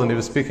world," and he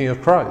was speaking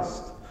of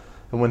Christ.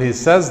 And when he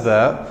says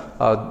that,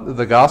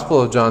 the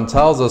Gospel of John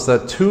tells us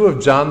that 2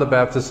 of John the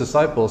Baptist's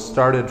disciples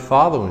started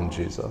following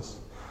Jesus.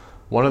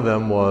 One of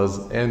them was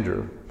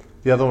Andrew.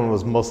 The other one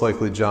was most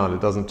likely John. It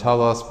doesn't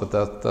tell us, but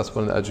that's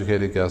what an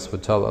educated guess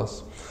would tell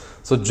us.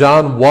 So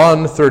John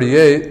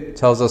 1:38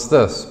 tells us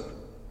this.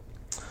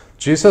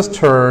 Jesus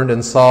turned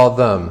and saw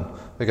them.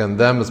 Again,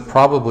 them is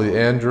probably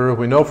Andrew.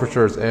 We know for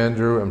sure it's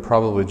Andrew and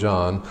probably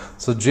John.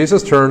 So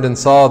Jesus turned and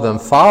saw them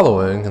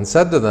following and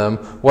said to them,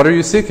 "What are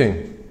you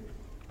seeking?"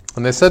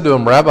 And they said to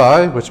him,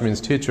 "Rabbi," which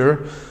means teacher,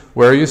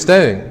 "where are you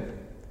staying?"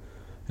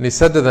 And he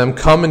said to them,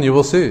 "Come and you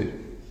will see."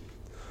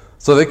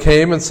 So they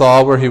came and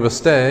saw where he was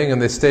staying,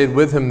 and they stayed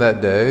with him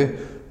that day,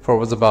 for it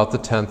was about the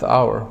 10th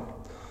hour.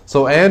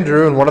 So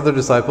Andrew and one other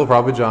disciple,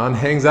 probably John,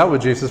 hangs out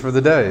with Jesus for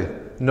the day.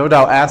 No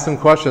doubt asks him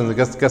questions and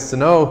gets to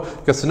know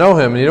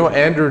him. And you know what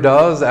Andrew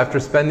does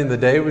after spending the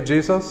day with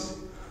Jesus?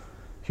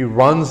 He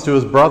runs to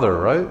his brother,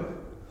 right?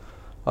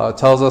 It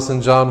tells us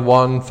in John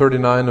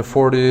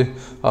 1:39-40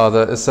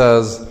 that it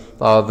says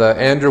that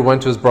Andrew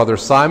went to his brother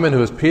Simon,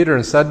 who is Peter,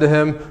 and said to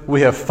him,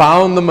 "We have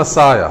found the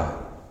Messiah,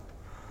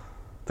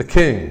 the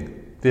King,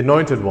 the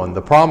anointed one,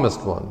 the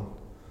promised one."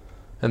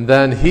 And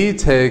then he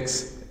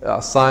takes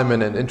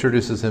Simon and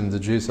introduces him to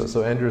Jesus.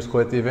 So Andrew is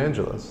quite the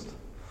evangelist.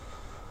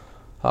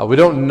 We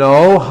don't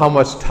know how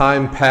much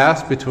time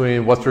passed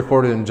between what's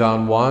recorded in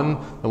John 1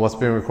 and what's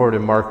being recorded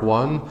in Mark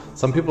 1.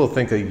 Some people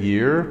think a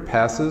year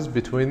passes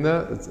between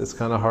that. It's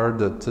kind of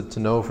hard to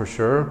know for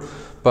sure.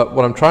 But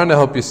what I'm trying to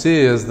help you see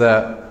is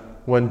that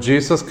when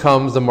Jesus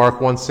comes to Mark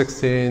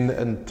 1:16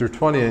 and through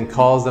 20 and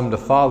calls them to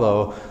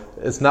follow,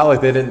 it's not like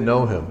they didn't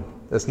know him.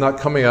 It's not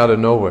coming out of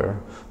nowhere.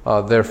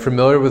 They're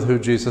familiar with who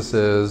Jesus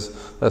is.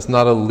 That's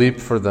not a leap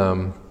for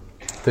them.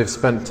 They've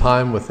spent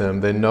time with him.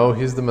 They know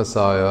he's the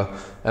Messiah,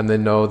 and they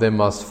know they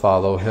must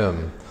follow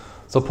him.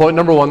 So point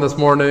number 1 this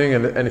morning,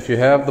 and if you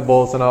have the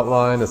bulletin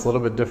outline, it's a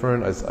little bit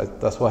different.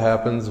 That's what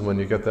happens when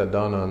you get that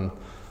done on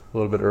a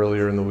little bit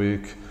earlier in the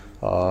week.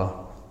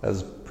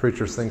 As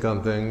preachers think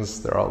on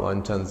things, their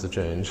outline tends to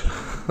change.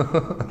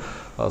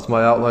 So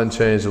my outline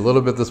changed a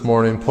little bit this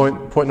morning.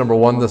 Point number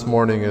 1 this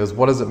morning is,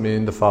 what does it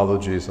mean to follow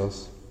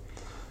Jesus?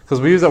 Because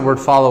we use that word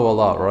follow a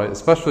lot, right?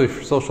 Especially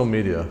for social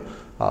media.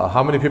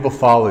 How many people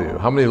follow you?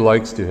 How many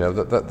likes do you have?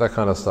 That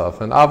kind of stuff.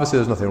 And obviously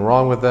there's nothing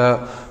wrong with that.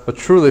 But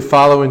truly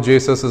following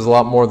Jesus is a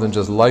lot more than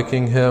just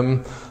liking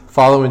him.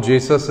 Following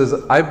Jesus is,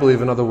 I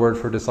believe, another word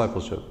for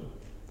discipleship.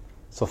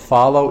 So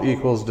follow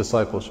equals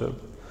discipleship.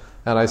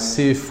 And I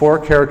see 4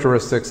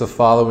 characteristics of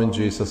following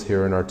Jesus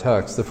here in our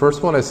text. The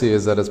first one I see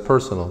is that it's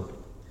personal.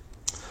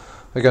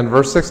 Again,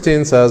 verse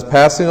 16 says,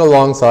 "Passing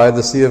alongside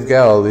the Sea of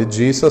Galilee,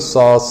 Jesus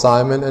saw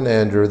Simon and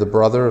Andrew, the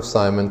brother of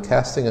Simon,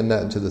 casting a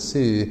net into the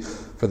sea,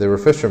 for they were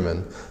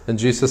fishermen. And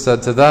Jesus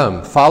said to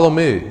them, 'Follow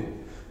me,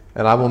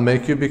 and I will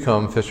make you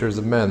become fishers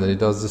of men. And he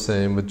does the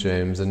same with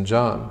James and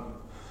John.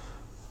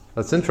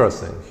 That's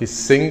interesting. He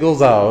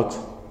singles out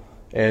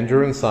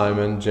Andrew and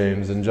Simon,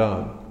 James and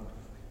John.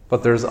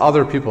 But there's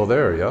other people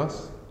there,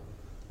 yes?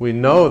 We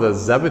know that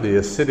Zebedee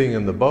is sitting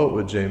in the boat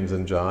with James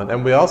and John,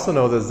 and we also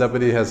know that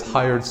Zebedee has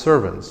hired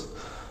servants.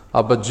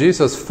 But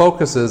Jesus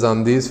focuses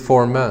on these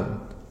 4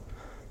 men.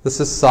 This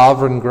is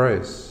sovereign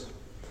grace.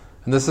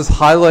 And this is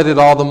highlighted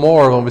all the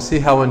more when we see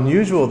how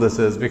unusual this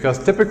is,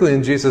 because typically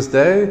in Jesus'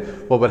 day,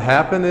 what would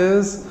happen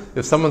is,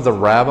 if someone's a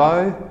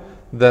rabbi,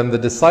 then the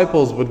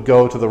disciples would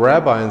go to the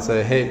rabbi and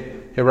say,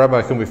 hey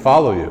Rabbi, can we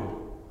follow you?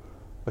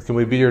 Can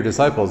we be your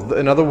disciples?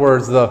 In other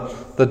words,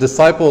 the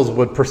disciples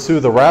would pursue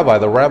the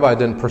rabbi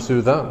didn't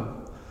pursue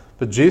them.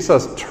 But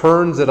Jesus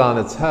turns it on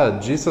its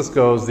head. Jesus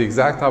goes the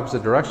exact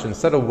opposite direction.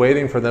 Instead of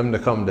waiting for them to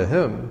come to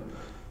him,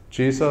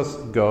 Jesus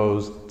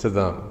goes to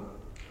them.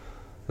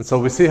 And so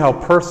we see how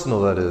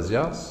personal that is,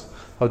 yes?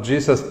 How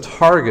Jesus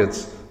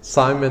targets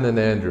Simon and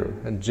Andrew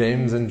and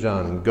James and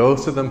John and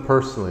goes to them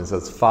personally and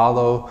says,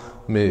 follow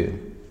me.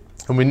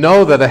 And we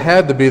know that it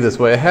had to be this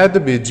way. It had to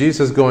be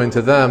Jesus going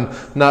to them,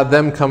 not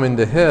them coming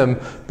to him,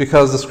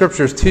 because the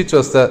scriptures teach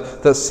us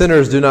that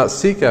sinners do not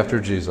seek after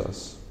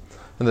Jesus,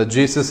 and that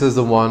Jesus is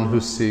the one who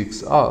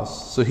seeks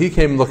us. So he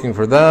came looking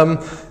for them.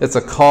 It's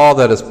a call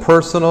that is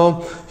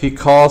personal. He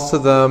calls to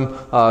them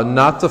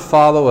not to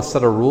follow a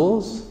set of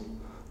rules,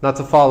 not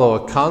to follow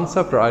a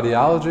concept or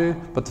ideology,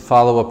 but to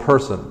follow a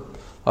person,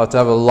 to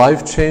have a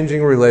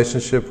life-changing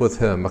relationship with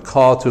him, a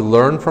call to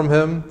learn from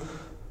him,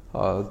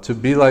 to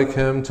be like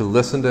him, to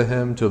listen to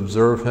him, to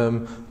observe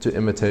him, to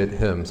imitate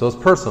him. So it's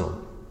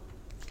personal.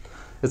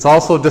 It's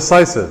also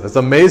decisive. It's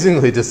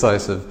amazingly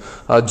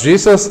decisive.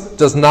 Jesus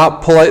does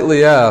not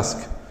politely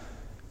ask,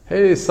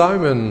 hey,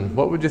 Simon,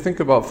 what would you think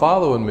about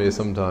following me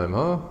sometime,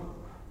 huh?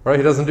 Right?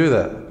 He doesn't do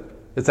that.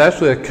 It's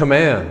actually a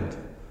command.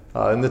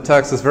 In the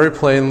text, it's very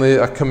plainly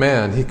a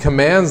command. He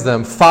commands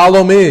them,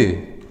 follow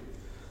me.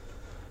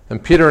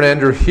 And Peter and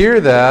Andrew hear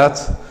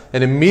that,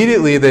 and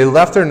immediately they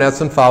left their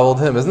nets and followed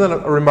him. Isn't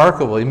that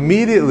remarkable?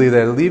 Immediately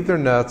they leave their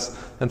nets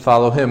and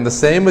follow him. The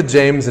same with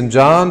James and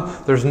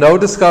John. There's no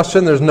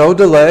discussion. There's no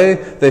delay.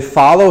 They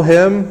follow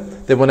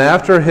him. They went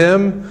after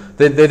him.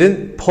 They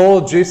didn't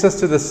pull Jesus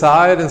to the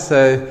side and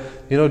say,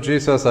 you know,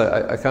 Jesus,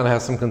 I kind of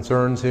have some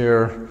concerns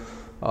here.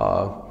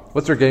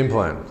 What's your game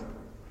plan?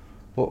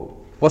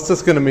 What's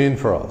this going to mean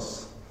for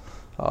us?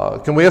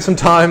 Can we have some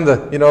time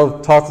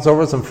to, talk this over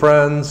with some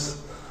friends?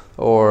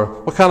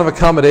 Or what kind of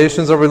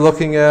accommodations are we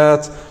looking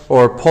at?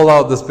 Or pull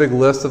out this big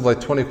list of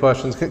 20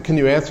 questions. Can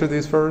you answer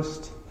these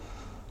first?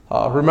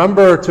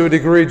 Remember, to a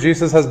degree,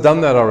 Jesus has done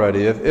that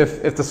already.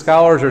 If the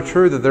scholars are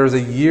true that there's a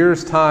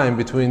year's time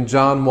between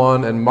John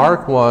 1 and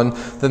Mark 1,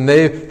 then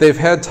they've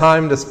had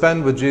time to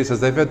spend with Jesus.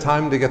 They've had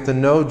time to get to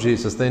know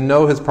Jesus. They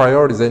know his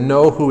priorities. They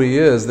know who he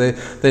is.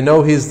 They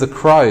know he's the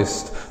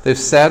Christ. They've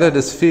sat at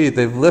his feet.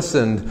 They've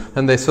listened.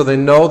 And so they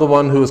know the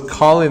one who is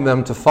calling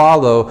them to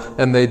follow,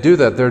 and they do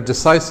that. They're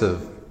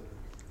decisive.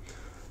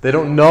 They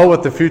don't know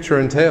what the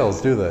future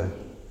entails, do they?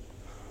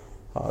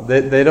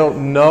 They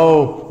don't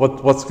know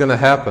what's going to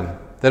happen.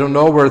 They don't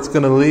know where it's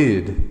going to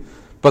lead.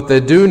 But they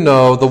do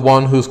know the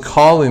one who's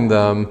calling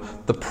them,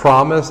 the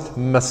promised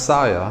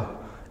Messiah,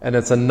 and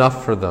it's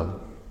enough for them.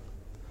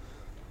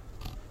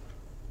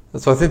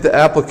 And so I think the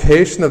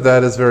application of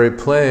that is very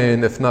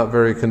plain, if not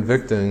very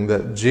convicting,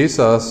 that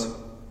Jesus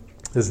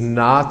is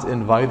not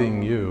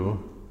inviting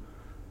you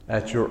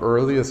at your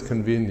earliest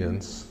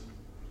convenience,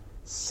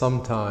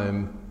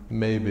 sometime,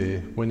 maybe,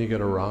 when you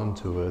get around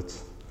to it,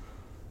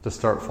 to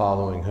start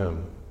following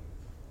him.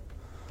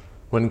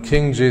 When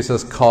King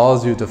Jesus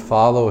calls you to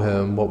follow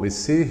him, what we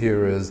see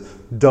here is,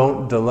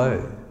 don't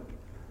delay.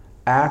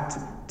 Act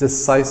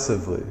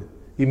decisively.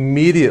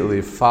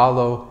 Immediately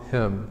follow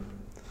him.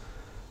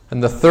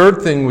 And the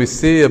third thing we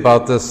see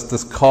about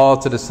this call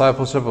to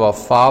discipleship, about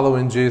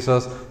following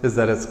Jesus, is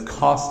that it's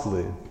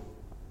costly.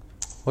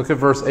 Look at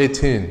verse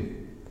 18.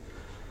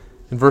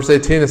 In verse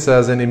 18 it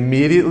says, and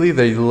immediately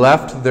they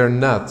left their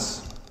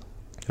nets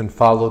and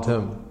followed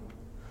him.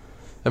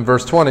 And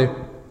verse 20,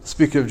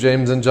 speaking of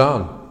James and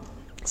John,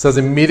 it says,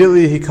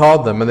 immediately he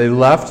called them, and they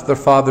left their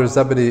father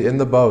Zebedee in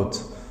the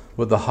boat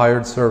with the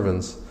hired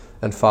servants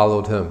and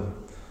followed him.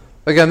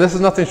 Again, this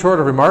is nothing short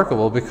of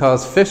remarkable,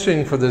 because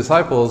fishing for the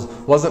disciples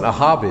wasn't a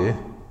hobby.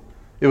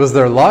 It was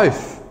their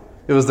life.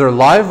 It was their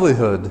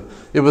livelihood.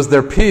 It was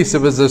their peace.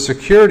 It was their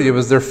security. It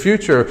was their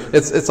future.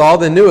 It's all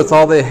they knew. It's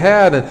all they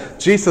had. And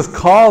Jesus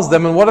calls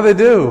them, and what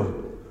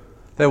do?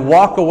 They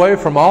walk away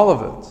from all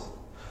of it.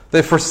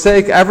 They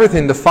forsake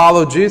everything to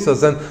follow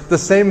Jesus. And the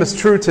same is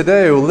true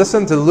today.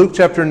 Listen to Luke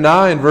chapter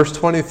 9, verse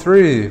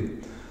 23,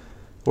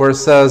 where it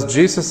says,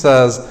 Jesus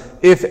says,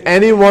 if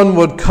anyone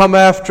would come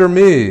after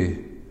me.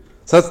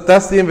 So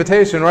that's the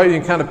invitation, right? You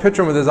can kind of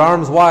picture him with his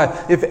arms wide.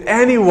 If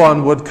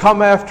anyone would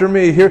come after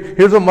me,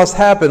 here's what must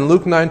happen.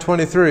 Luke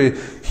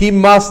 9:23. He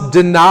must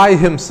deny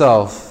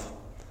himself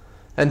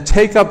and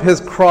take up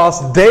his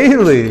cross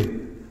daily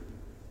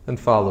and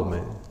follow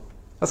me.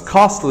 That's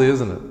costly,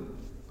 isn't it?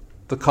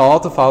 The call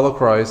to follow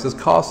Christ is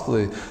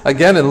costly.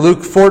 Again, in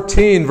Luke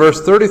 14,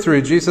 verse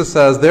 33, Jesus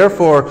says,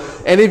 "Therefore,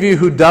 any of you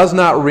who does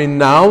not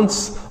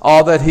renounce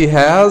all that he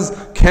has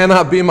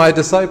cannot be my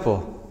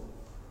disciple."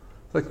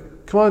 Like,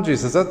 come on,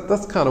 Jesus,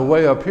 that's kind of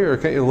way up here.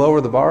 Can't you lower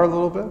the bar a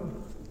little bit?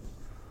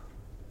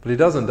 But he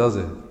doesn't, does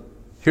he?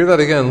 Hear that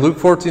again, Luke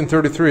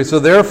 14:33. "So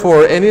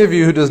therefore, any of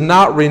you who does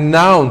not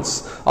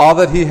renounce all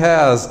that he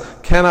has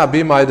cannot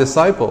be my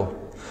disciple."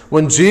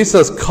 When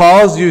Jesus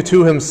calls you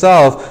to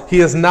himself, he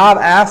is not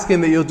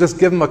asking that you'll just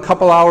give him a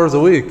couple hours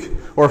a week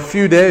or a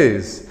few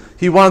days.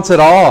 He wants it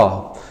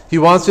all. He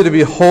wants you to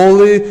be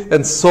wholly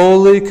and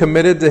solely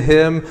committed to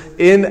him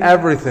in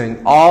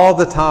everything, all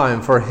the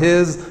time, for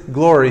his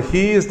glory.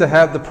 He is to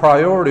have the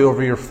priority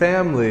over your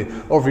family,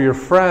 over your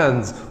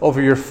friends,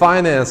 over your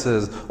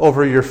finances,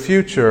 over your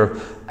future.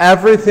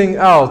 Everything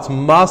else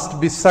must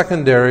be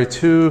secondary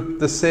to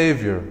the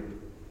Savior.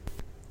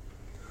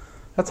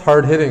 That's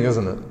hard-hitting,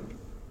 isn't it?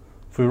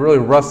 If we really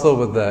wrestle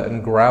with that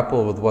and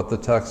grapple with what the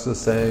text is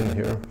saying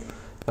here.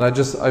 And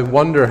I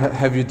wonder,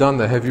 have you done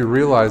that? Have you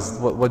realized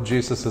what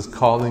Jesus is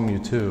calling you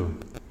to?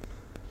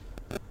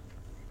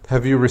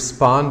 Have you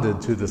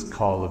responded to this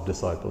call of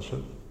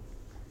discipleship?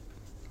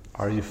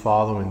 Are you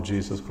following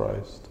Jesus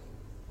Christ?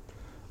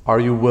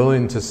 Are you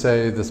willing to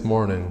say this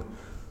morning,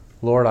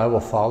 "Lord, I will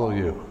follow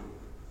you.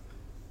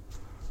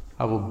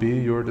 I will be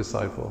your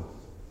disciple,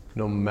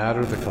 no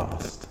matter the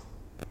cost.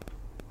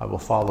 I will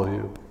follow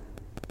you"?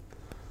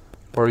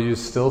 Or are you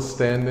still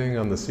standing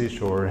on the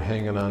seashore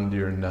hanging on to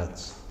your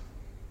nets?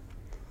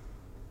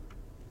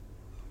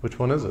 Which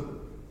one is it?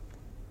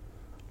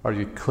 Are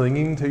you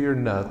clinging to your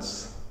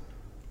nets,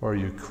 or are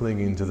you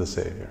clinging to the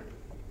Savior?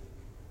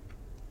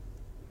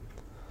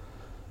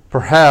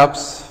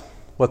 Perhaps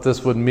what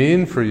this would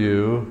mean for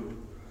you,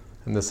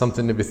 and there's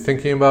something to be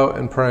thinking about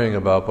and praying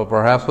about, but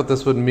perhaps what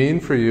this would mean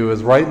for you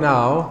is right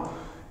now,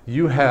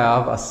 you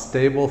have a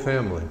stable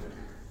family.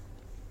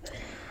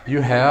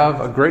 You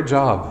have a great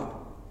job.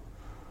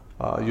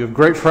 You have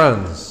great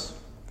friends.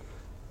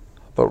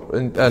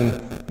 And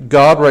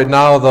God right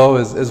now, though,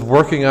 is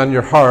working on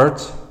your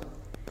heart,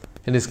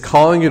 and He's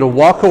calling you to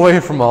walk away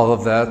from all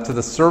of that to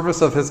the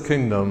service of His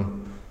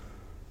kingdom,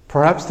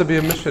 perhaps to be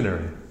a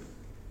missionary.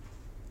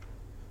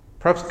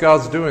 Perhaps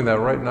God's doing that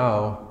right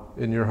now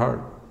in your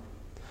heart.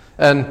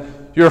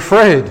 And you're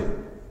afraid,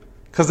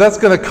 because that's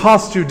going to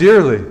cost you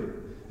dearly.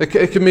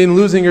 It can mean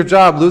losing your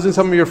job, losing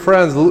some of your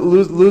friends,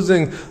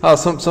 losing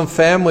some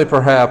family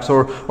perhaps,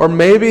 or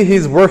maybe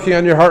He's working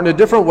on your heart in a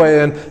different way,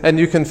 and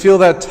you can feel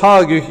that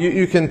tug.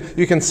 You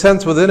can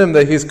sense within Him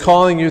that He's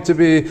calling you to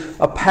be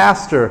a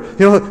pastor.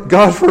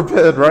 God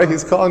forbid, right?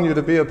 He's calling you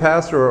to be a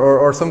pastor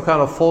or some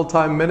kind of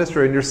full-time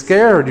ministry, and you're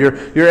scared,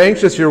 you're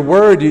anxious, you're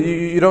worried,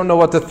 you don't know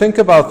what to think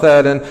about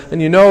that,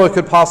 and you know it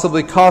could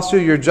possibly cost you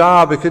your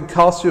job, it could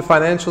cost you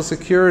financial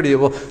security, it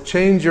will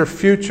change your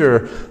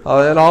future,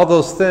 and all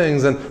those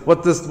things. And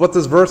what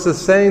this verse is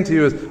saying to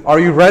you is, are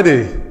you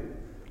ready?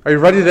 Are you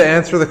ready to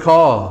answer the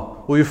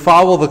call? Will you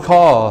follow the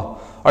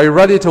call? Are you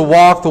ready to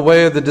walk the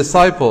way of the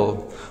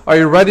disciple? Are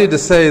you ready to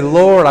say,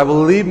 Lord, I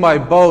will leave my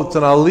boats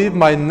and I'll leave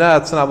my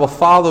nets and I will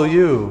follow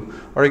you?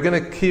 Or are you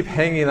going to keep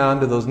hanging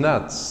on to those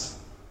nets?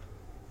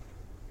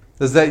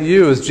 Is that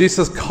you? Is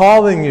Jesus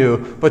calling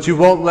you, but you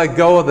won't let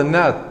go of the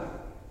net?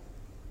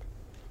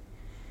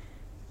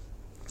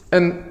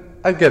 And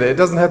I get it. It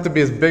doesn't have to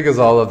be as big as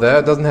all of that.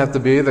 It doesn't have to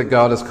be that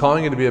God is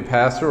calling you to be a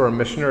pastor or a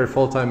missionary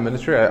full-time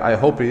ministry. I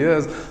hope He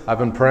is. I've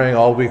been praying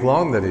all week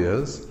long that He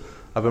is.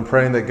 I've been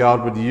praying that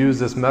God would use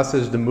this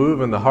message to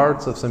move in the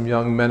hearts of some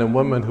young men and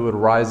women who would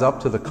rise up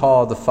to the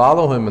call to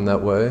follow Him in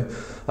that way.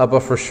 But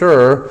for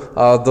sure,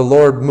 the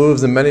Lord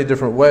moves in many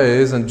different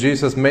ways, and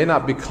Jesus may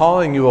not be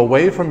calling you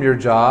away from your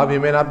job. He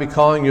may not be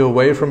calling you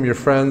away from your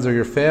friends or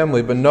your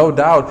family, but no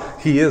doubt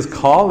He is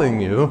calling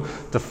you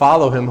to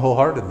follow Him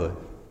wholeheartedly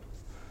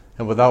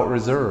and without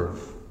reserve,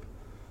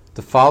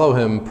 to follow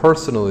Him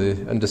personally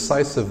and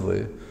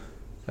decisively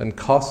and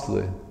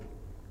costly.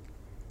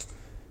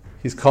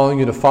 He's calling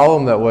you to follow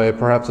Him that way,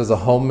 perhaps as a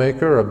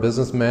homemaker, a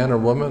businessman or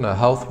woman, a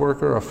health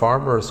worker, a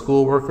farmer, a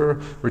school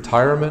worker,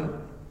 retirement.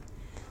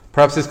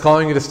 Perhaps He's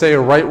calling you to stay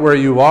right where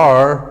you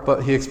are,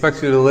 but He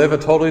expects you to live a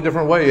totally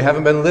different way. You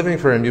haven't been living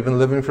for Him, you've been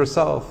living for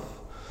self.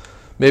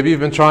 Maybe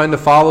you've been trying to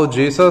follow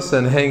Jesus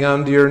and hang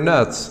on to your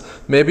nets.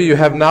 Maybe you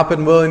have not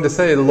been willing to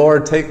say,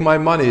 Lord, take my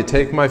money,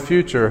 take my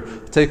future,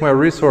 take my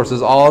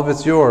resources, all of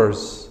it's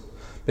yours.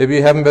 Maybe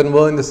you haven't been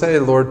willing to say,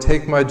 Lord,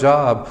 take my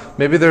job.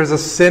 Maybe there's a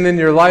sin in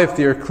your life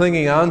that you're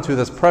clinging on to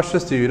that's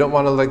precious to you, you don't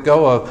want to let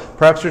go of.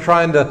 Perhaps you're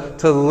trying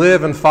to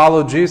live and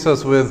follow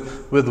Jesus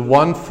with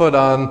 1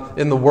 foot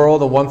in the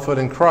world and 1 foot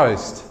in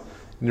Christ.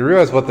 And you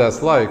realize what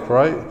that's like,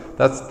 right?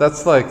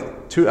 That's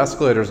like 2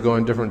 escalators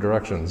going different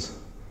directions.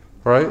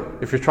 Right?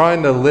 If you're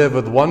trying to live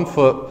with 1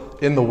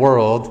 foot in the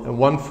world and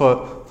 1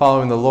 foot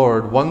following the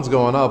Lord, one's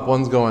going up,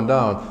 one's going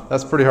down.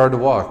 That's pretty hard to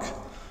walk.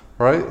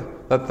 Right?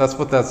 That's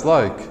what that's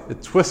like.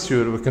 It twists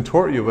you, it would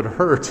contort you, it would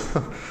hurt.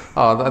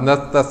 And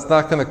that's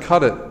not going to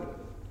cut it.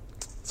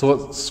 So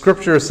what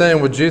Scripture is saying,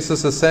 what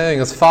Jesus is saying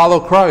is follow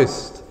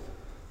Christ.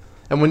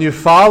 And when you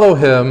follow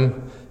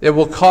him, it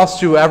will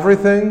cost you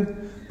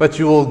everything, but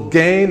you will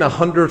gain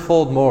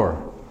 100-fold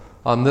more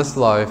on this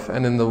life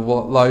and in the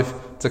life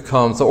to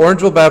come. So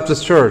Orangeville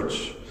Baptist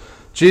Church,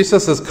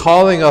 Jesus is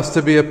calling us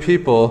to be a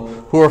people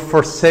who are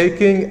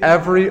forsaking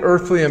every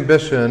earthly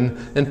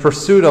ambition in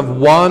pursuit of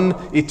one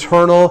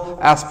eternal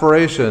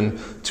aspiration,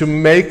 to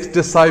make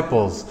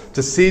disciples,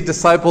 to see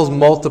disciples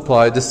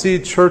multiplied, to see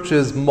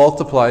churches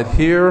multiplied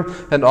here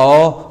and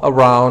all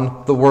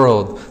around the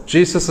world.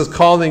 Jesus is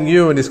calling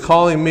you and he's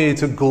calling me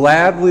to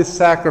gladly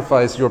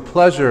sacrifice your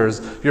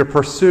pleasures, your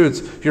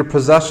pursuits, your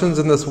possessions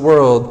in this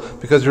world,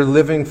 because you're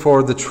living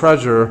for the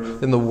treasure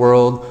in the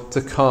world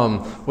to come.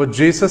 What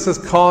Jesus is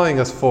calling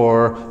us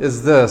for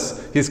is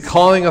this. He's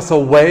calling us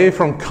away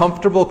from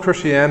comfortable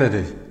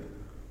Christianity.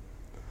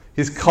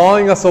 He's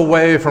calling us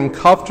away from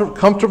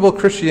comfortable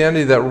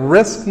Christianity that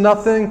risks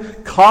nothing,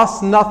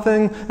 costs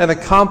nothing, and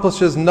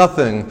accomplishes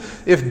nothing.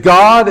 If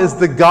God is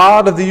the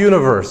God of the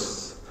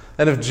universe,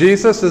 and if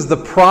Jesus is the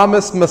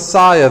promised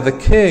Messiah, the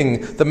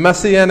King, the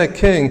Messianic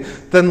King,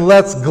 then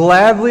let's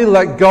gladly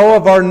let go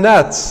of our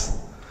nets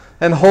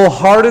and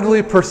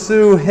wholeheartedly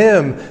pursue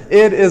him.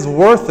 It is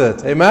worth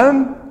it.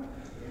 Amen?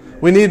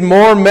 We need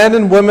more men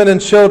and women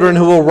and children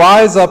who will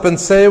rise up and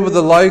say with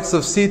the likes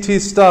of C.T.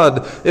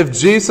 Studd, if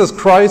Jesus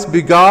Christ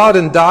be God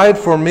and died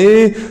for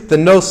me,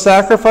 then no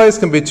sacrifice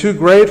can be too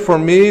great for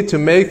me to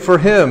make for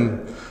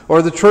him.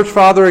 Or the church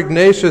father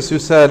Ignatius, who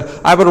said,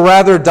 I would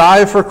rather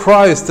die for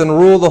Christ than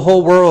rule the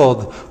whole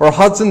world. Or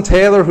Hudson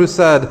Taylor, who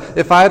said,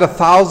 if I had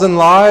 1,000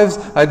 lives,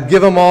 I'd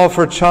give them all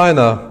for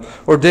China.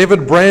 Or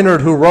David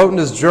Brainerd, who wrote in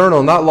his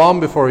journal not long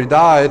before he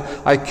died,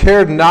 I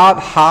cared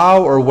not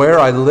how or where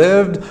I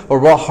lived or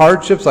what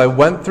hardships I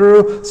went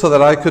through, so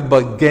that I could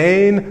but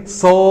gain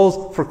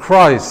souls for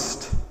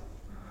Christ.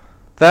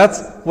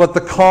 That's what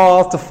the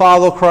call to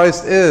follow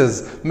Christ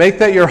is. Make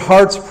that your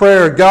heart's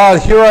prayer.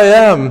 God, here I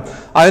am.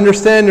 I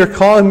understand you're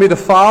calling me to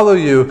follow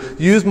you.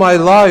 Use my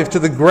life to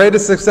the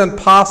greatest extent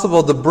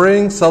possible to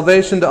bring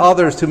salvation to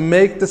others, to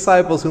make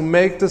disciples who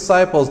make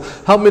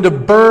disciples. Help me to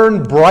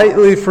burn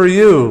brightly for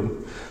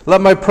you.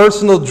 Let my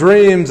personal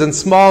dreams and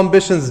small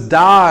ambitions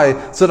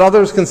die so that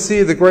others can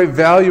see the great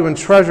value and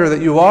treasure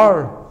that you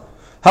are.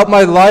 Help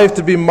my life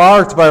to be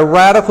marked by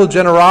radical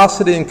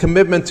generosity and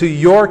commitment to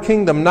your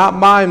kingdom, not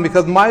mine,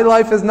 because my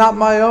life is not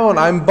my own.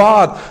 I'm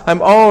bought,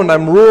 I'm owned,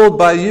 I'm ruled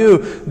by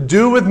you.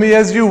 Do with me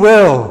as you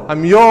will.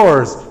 I'm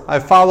yours. I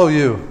follow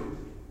you.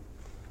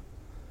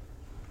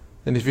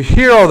 And if you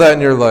hear all that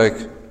and you're like,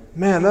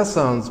 man, that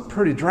sounds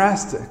pretty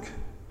drastic,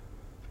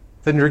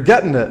 then you're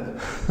getting it.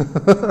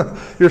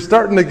 You're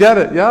starting to get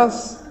it,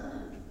 yes?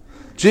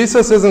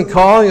 Jesus isn't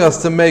calling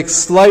us to make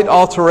slight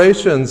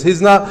alterations.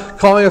 He's not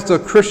calling us to a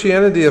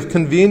Christianity of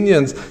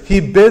convenience.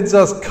 He bids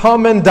us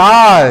come and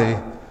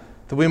die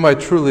that we might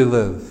truly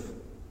live.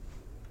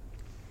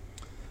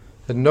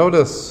 And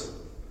notice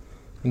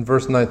in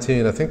verse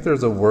 19, I think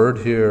there's a word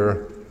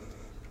here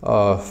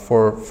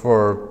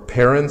for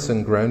parents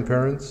and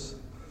grandparents.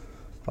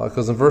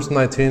 Because in verse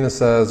 19 it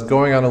says,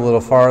 going on a little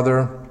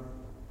farther,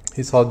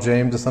 he saw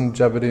James the son of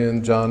Zebedee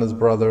and John his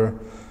brother.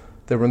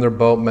 They were in their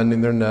boat mending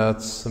their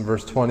nets. And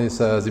verse 20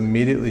 says,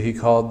 immediately he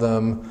called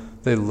them.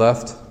 They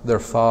left their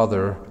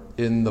father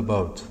in the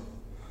boat.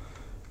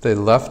 They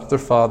left their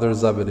father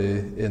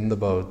Zebedee in the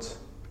boat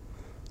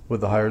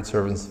with the hired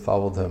servants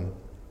followed him.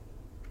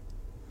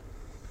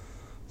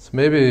 So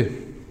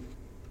maybe,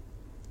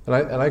 and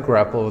I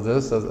grapple with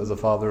this as a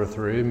father of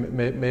three,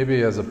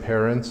 maybe as a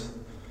parent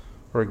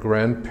or a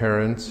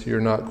grandparent,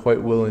 you're not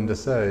quite willing to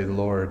say,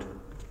 Lord,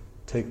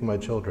 take my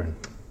children.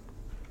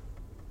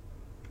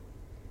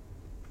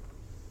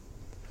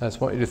 I just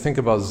want you to think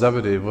about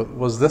Zebedee.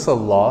 Was this a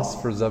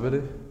loss for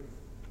Zebedee?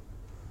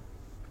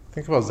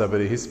 Think about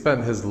Zebedee. He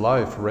spent his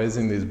life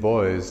raising these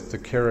boys to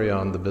carry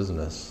on the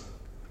business.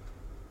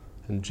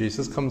 And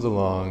Jesus comes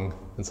along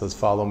and says,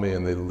 follow me,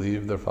 and they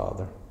leave their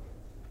father.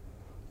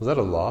 Was that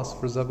a loss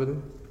for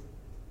Zebedee?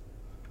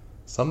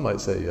 Some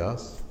might say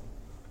yes.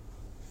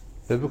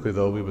 Biblically,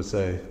 though, we would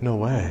say, no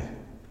way.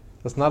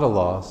 That's not a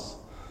loss.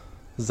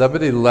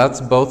 Zebedee lets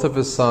both of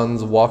his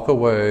sons walk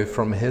away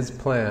from his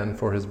plan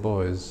for his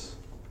boys.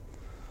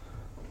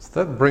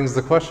 So that brings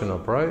the question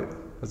up, right?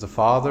 As a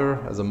father,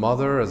 as a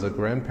mother, as a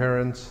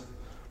grandparent,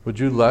 would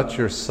you let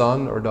your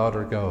son or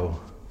daughter go?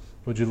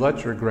 Would you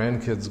let your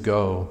grandkids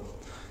go?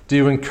 Do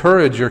you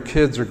encourage your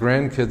kids or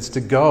grandkids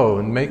to go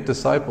and make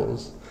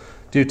disciples?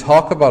 Do you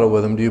talk about it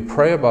with them? Do you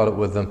pray about it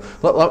with them?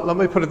 Let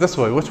me put it this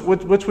way. Which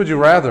would you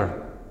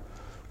rather?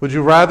 Would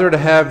you rather to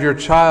have your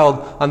child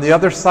on the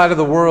other side of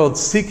the world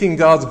seeking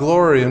God's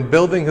glory and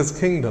building his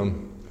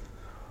kingdom?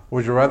 Or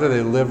would you rather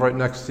they live right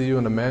next to you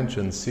in a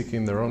mansion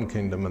seeking their own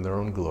kingdom and their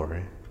own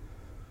glory?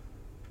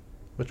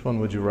 Which one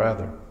would you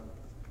rather?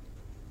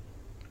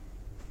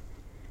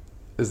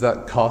 Is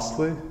that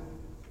costly?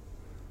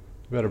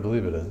 You better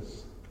believe it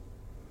is.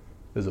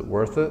 Is it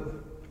worth it?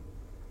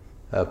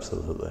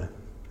 Absolutely.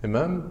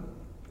 Amen?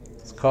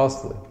 It's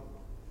costly.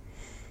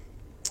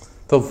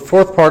 The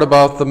fourth part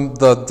about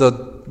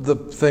the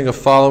thing of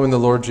following the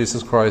Lord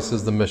Jesus Christ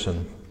is the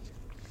mission.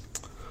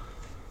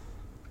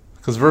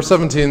 Because verse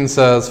 17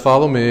 says,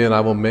 "Follow me, and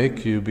I will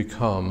make you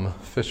become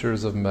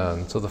fishers of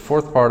men." So the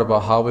fourth part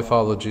about how we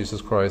follow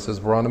Jesus Christ is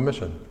we're on a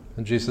mission.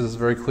 And Jesus is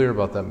very clear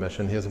about that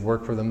mission. He has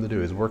work for them to do.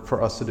 He has work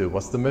for us to do.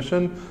 What's the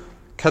mission?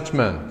 Catch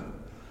men.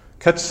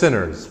 Catch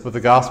sinners with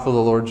the gospel of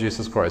the Lord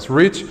Jesus Christ.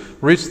 Reach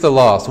the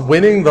lost.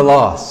 Winning the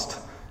lost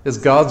is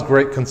God's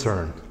great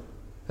concern.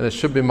 And it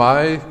should be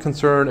my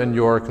concern and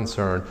your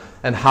concern.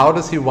 And how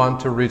does he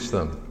want to reach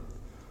them?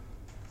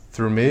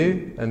 Through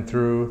me and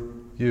through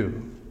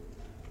you.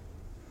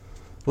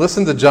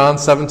 Listen to John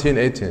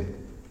 17:18.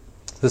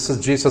 This is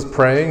Jesus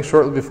praying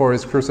shortly before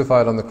he's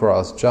crucified on the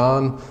cross.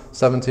 John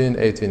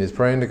 17:18. He's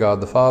praying to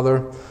God the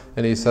Father,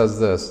 and he says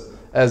this,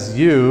 "As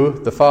you,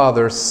 the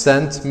Father,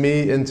 sent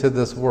me into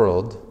this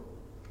world,"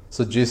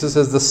 so Jesus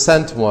is the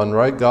sent one,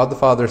 right? God the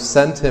Father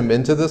sent him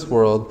into this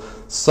world,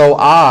 "so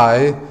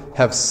I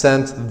have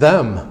sent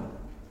them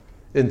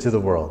into the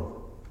world."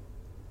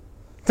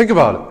 Think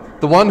about it.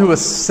 The one who is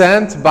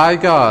sent by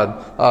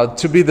God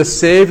to be the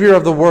Savior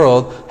of the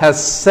world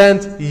has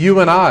sent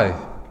you and I.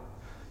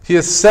 He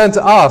has sent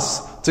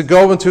us to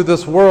go into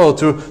this world,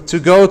 to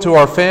go to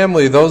our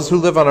family, those who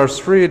live on our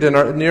street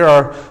and near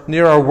our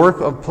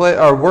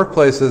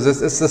workplaces.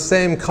 It's the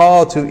same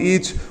call to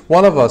each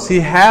one of us. He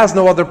has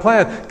no other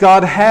plan.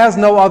 God has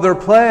no other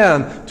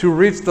plan to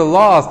reach the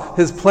lost.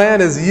 His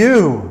plan is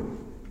you.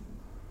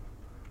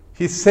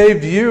 He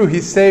saved you. He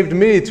saved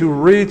me to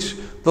reach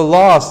the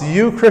lost.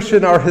 You,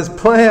 Christian, are his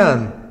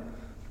plan.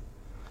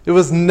 It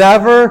was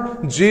never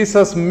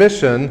Jesus'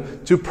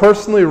 mission to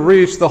personally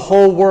reach the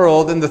whole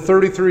world in the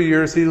 33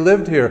 years he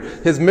lived here.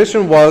 His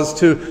mission was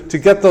to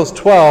get those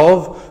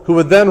 12 who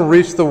would then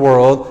reach the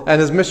world,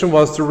 and his mission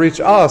was to reach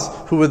us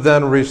who would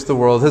then reach the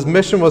world. His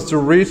mission was to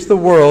reach the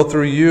world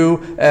through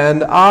you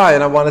and I.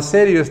 And I want to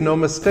say to you, it's no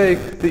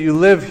mistake that you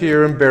live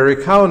here in Barry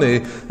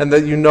County and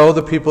that you know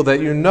the people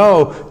that you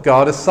know.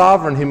 God is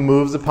sovereign. He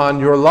moves upon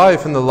your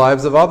life and the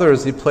lives of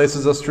others. He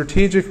places us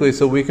strategically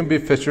so we can be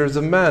fishers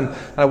of men.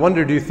 And I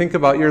wonder, do you think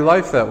about your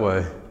life that way?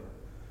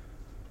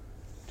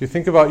 Do you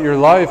think about your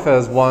life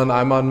as one,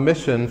 I'm on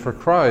mission for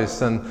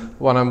Christ, and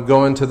when I'm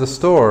going to the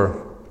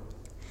store,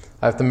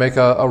 I have to make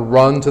a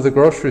run to the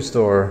grocery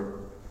store?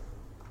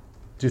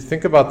 Do you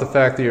think about the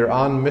fact that you're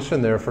on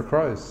mission there for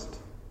Christ?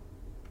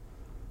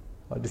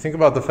 Do you think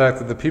about the fact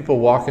that the people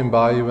walking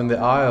by you in the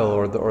aisle,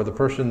 or the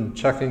person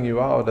checking you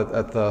out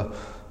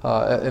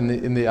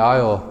in the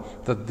aisle,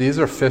 that these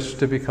are fish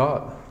to be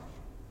caught?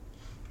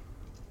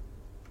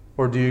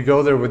 Or do you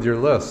go there with your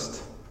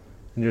list,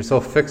 and you're so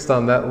fixed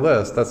on that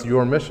list, that's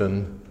your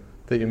mission,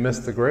 that you miss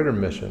the greater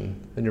mission,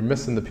 and you're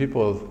missing the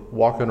people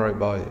walking right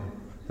by you?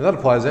 And that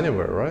applies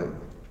anywhere, right?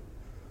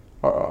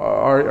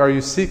 Are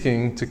you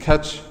seeking to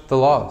catch the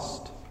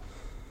lost?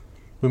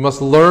 We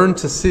must learn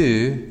to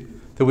see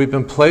that we've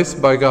been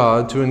placed by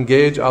God to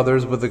engage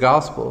others with the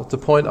gospel, to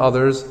point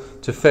others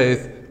to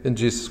faith in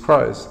Jesus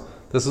Christ.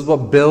 This is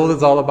what Build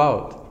is all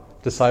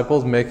about.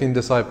 Disciples making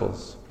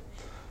disciples.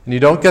 And you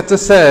don't get to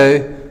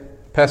say,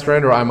 Pastor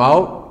Andrew, I'm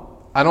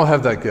out. I don't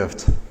have that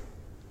gift.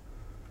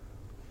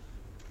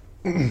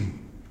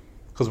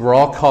 Because we're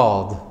all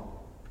called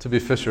to be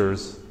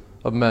fishers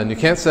of men. You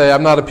can't say,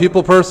 I'm not a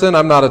people person,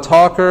 I'm not a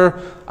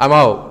talker, I'm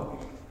out.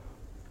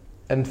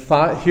 And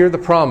hear the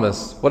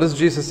promise. What does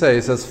Jesus say?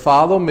 He says,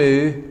 follow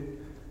me.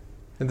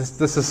 And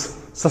this is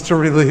such a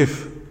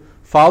relief.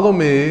 Follow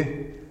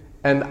me,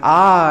 and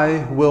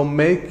I will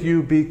make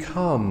you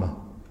become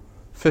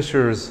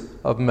fishers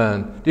of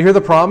men. Do you hear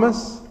the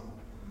promise?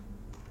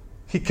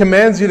 He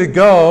commands you to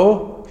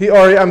go. He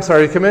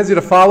commands you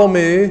to follow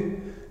me.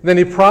 Then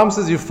he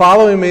promises you,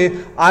 following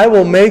me, I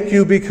will make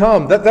you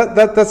become.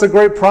 That's a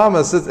great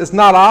promise. It's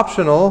not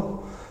optional.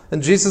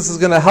 And Jesus is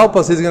going to help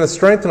us. He's going to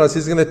strengthen us.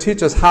 He's going to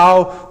teach us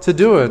how to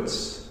do it.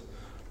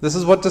 This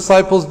is what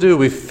disciples do.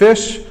 We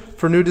fish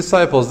for new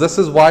disciples. This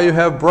is why you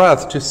have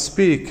breath, to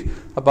speak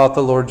about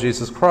the Lord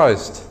Jesus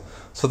Christ.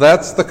 So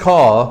that's the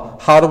call.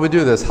 How do we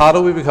do this? How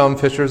do we become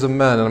fishers of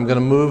men? And I'm going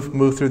to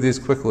move through these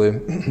quickly.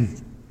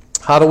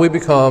 How do we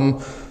become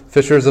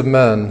fishers of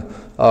men?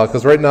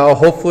 Because right now,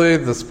 hopefully,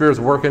 the Spirit's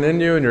working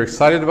in you, and you're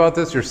excited about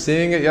this. You're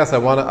seeing it. Yes, I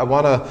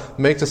want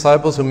to make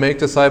disciples who make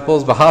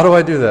disciples. But how do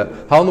I do that?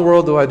 How in the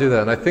world do I do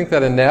that? And I think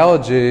that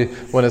analogy,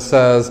 when it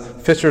says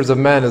fishers of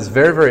men, is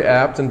very, very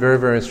apt and very,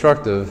 very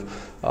instructive.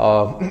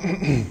 So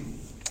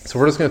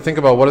we're just going to think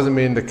about what does it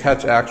mean to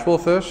catch actual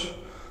fish.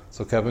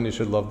 So Kevin, you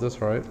should love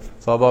this, right?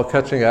 It's all about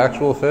catching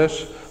actual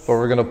fish, but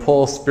we're going to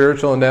pull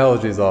spiritual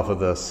analogies off of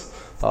this.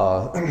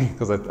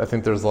 Because I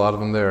think there's a lot of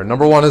them there.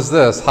 Number one is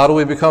this. How do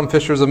we become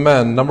fishers of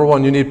men? Number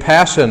one, you need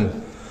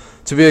passion.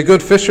 To be a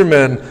good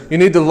fisherman, you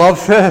need to love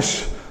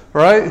fish,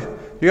 right?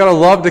 You got to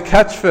love to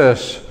catch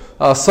fish.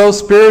 So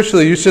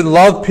spiritually, you should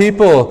love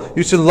people.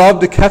 You should love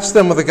to catch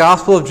them with the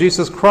gospel of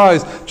Jesus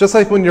Christ. Just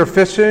like when you're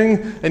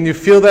fishing and you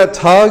feel that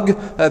tug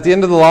at the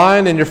end of the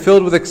line and you're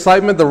filled with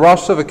excitement, the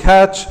rush of a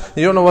catch, and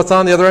you don't know what's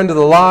on the other end of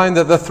the line,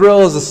 that the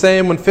thrill is the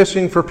same when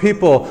fishing for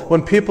people,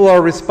 when people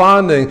are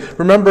responding.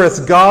 Remember,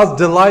 it's God's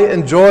delight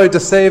and joy to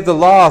save the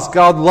lost.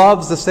 God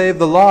loves to save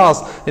the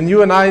lost. And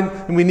you and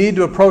I, we need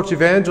to approach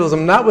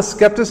evangelism not with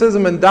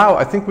skepticism and doubt.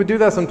 I think we do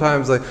that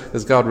sometimes. Like,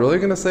 is God really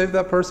going to save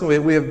that person?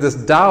 We have this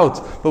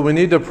doubt, but we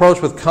need to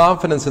approach with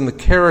confidence in the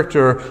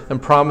character and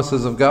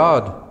promises of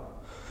God.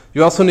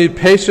 You also need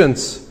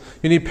patience.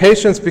 You need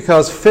patience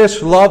because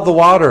fish love the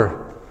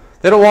water.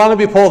 They don't want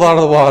to be pulled out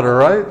of the water,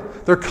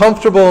 right? They're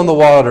comfortable in the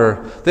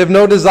water. They have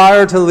no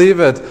desire to leave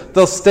it.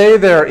 They'll stay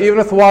there even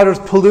if the water is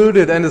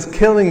polluted and is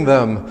killing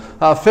them.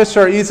 Fish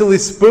are easily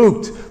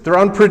spooked. They're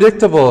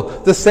unpredictable.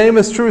 The same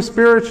is true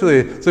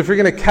spiritually. So if you're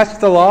going to catch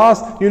the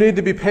lost, you need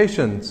to be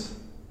patient.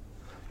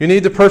 You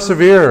need to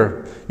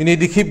persevere. You need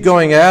to keep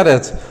going at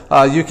it.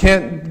 You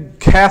can't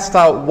cast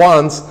out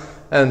once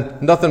and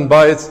nothing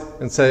bites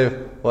and say,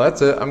 well,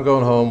 that's it. I'm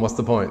going home. What's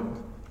the point?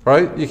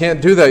 Right? You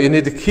can't do that. You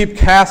need to keep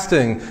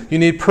casting. You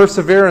need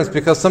perseverance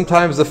because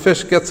sometimes the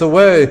fish gets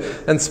away.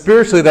 And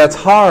spiritually, that's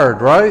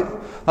hard, right?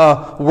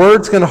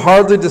 Words can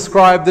hardly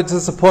describe the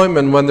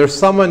disappointment when there's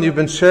someone you've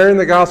been sharing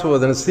the gospel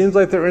with and it seems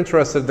like they're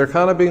interested. They're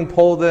kind of being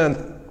pulled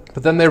in.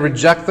 But then they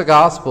reject the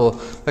gospel.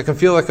 That can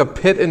feel like a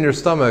pit in your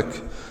stomach.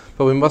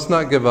 But we must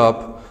not give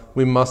up.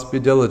 We must be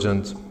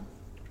diligent.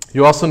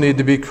 You also need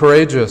to be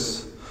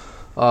courageous.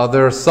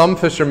 There are some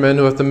fishermen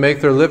who have to make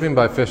their living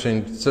by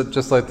fishing,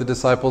 just like the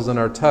disciples in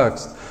our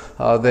text.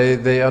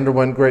 They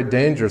underwent great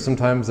danger.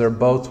 Sometimes their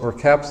boats were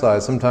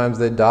capsized. Sometimes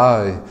they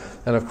die.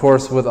 And of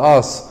course, with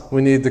us,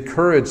 we need the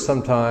courage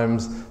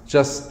sometimes,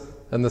 just,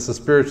 and this is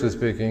spiritually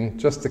speaking,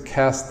 just to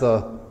cast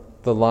the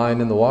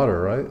line in the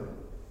water, right?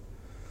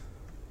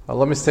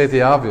 Let me state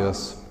the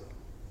obvious.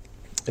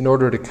 In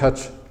order to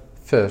catch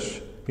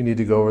fish, you need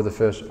to go where the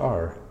fish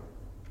are.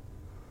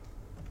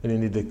 And you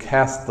need to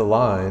cast the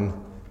line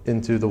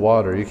into the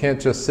water. You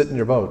can't just sit in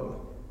your boat.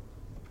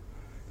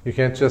 You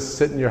can't just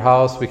sit in your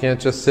house. We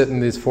can't just sit in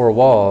these four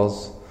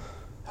walls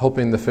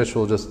hoping the fish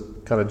will just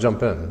kind of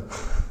jump in.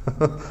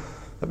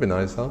 That'd be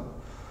nice, huh?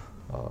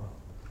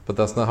 But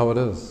that's not how it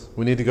is.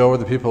 We need to go where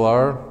the people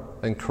are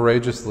and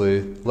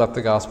courageously let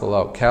the gospel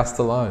out. Cast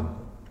the line.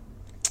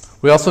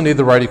 We also need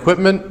the right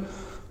equipment.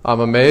 I'm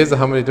amazed at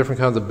how many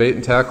different kinds of bait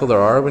and tackle there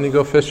are when you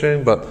go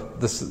fishing,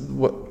 but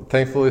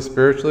thankfully,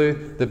 spiritually,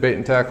 the bait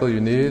and tackle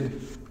you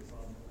need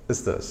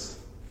is this,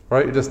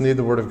 right? You just need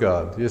the Word of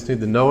God. You just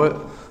need to know it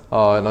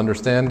and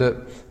understand it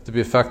to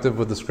be effective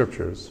with the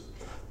Scriptures.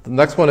 The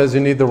next one is you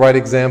need the right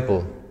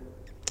example.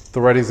 The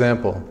right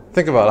example.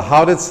 Think about it.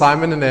 How did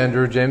Simon and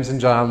Andrew, James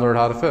and John learn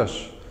how to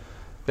fish?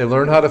 They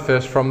learned how to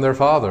fish from their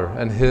father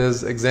and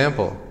his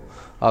example.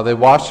 They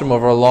watched him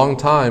over a long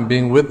time,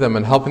 being with them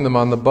and helping them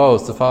on the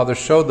boats. The Father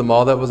showed them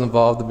all that was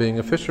involved in being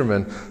a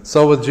fisherman.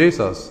 So with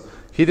Jesus.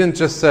 He didn't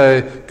just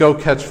say, go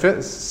catch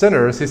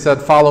sinners. He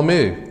said, follow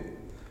me.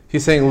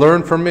 He's saying,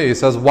 learn from me. He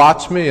says,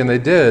 watch me. And they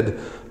did.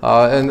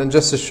 And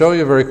just to show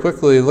you very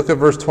quickly, look at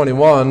verse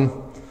 21.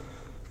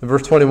 In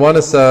verse 21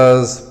 it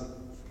says,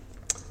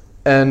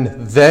 and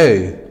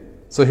they.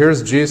 So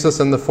here's Jesus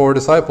and the four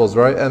disciples,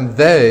 right? And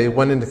they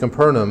went into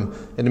Capernaum,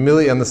 and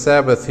immediately on the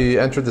Sabbath he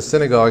entered the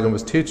synagogue and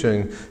was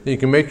teaching. And you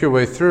can make your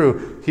way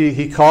through.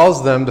 He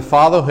calls them to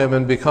follow him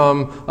and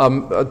become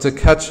to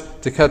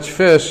catch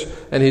fish,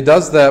 and he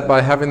does that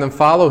by having them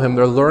follow him.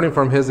 They're learning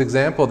from his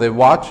example. They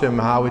watch him,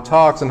 how he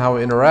talks and how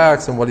he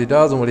interacts and what he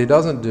does and what he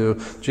doesn't do.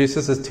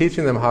 Jesus is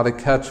teaching them how to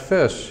catch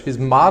fish. He's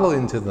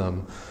modeling to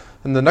them.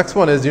 And the next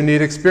one is you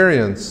need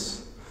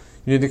experience.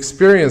 You need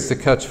experience to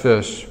catch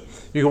fish.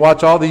 You can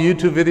watch all the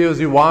YouTube videos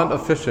you want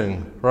of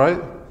fishing,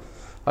 right?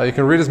 You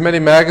can read as many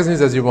magazines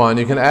as you want.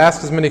 You can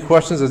ask as many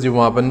questions as you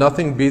want, but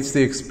nothing beats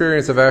the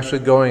experience of actually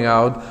going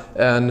out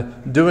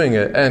and doing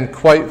it. And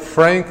quite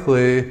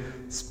frankly,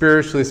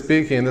 spiritually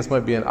speaking, this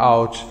might be an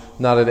ouch,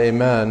 not an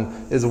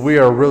amen, is we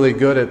are really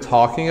good at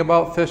talking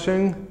about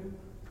fishing,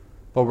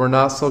 but we're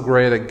not so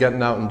great at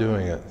getting out and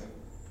doing it.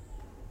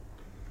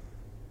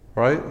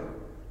 Right?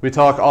 We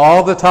talk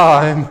all the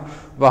time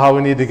about how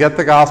we need to get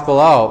the gospel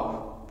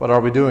out, but are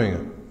we doing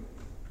it?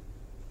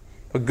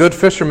 A good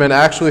fisherman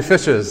actually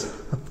fishes.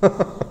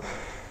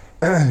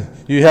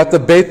 You have to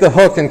bait the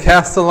hook and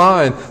cast the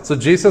line. So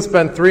Jesus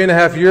spent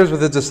 3.5 years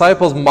with his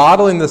disciples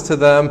modeling this to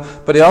them,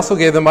 but he also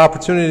gave them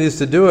opportunities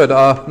to do it.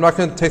 I'm not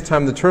going to take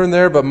time to turn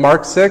there, but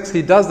Mark 6,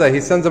 he does that.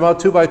 He sends them out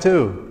 2 by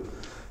 2.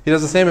 He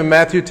does the same in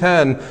Matthew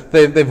 10.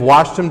 They've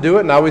watched him do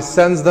it, now he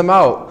sends them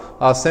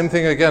out. Same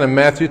thing again in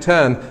Matthew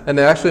 10. And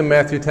actually in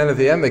Matthew 10 at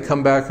the end, they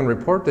come back and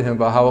report to him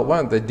about how it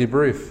went. They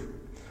debrief.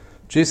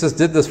 Jesus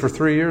did this for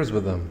 3 years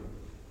with them.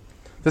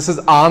 This is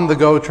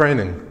on-the-go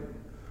training.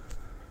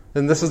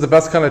 And this is the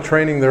best kind of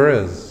training there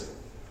is.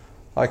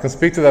 I can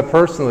speak to that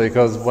personally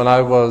because when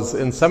I was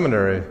in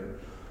seminary,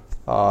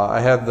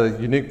 I had the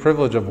unique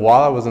privilege of,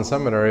 while I was in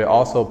seminary,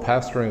 also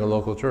pastoring a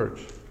local church.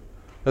 It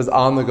was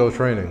on-the-go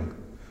training.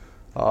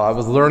 I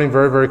was learning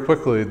very, very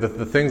quickly that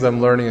the things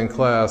I'm learning in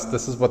class,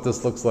 this is what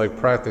this looks like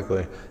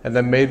practically. And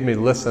that made me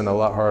listen a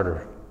lot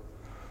harder.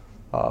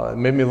 It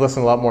made me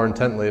listen a lot more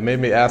intently. It made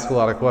me ask a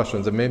lot of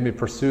questions. It made me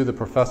pursue the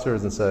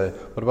professors and say,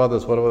 what about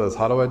this? What about this?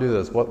 How do I do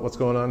this? What's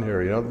going on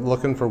here?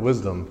 Looking for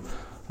wisdom.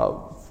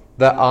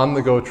 That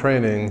on-the-go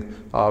training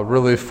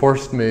really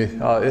forced me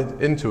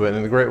into it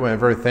in a great way. I'm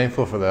very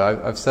thankful for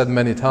that. I've said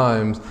many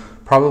times,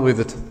 probably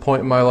the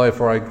point in my life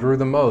where I grew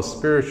the most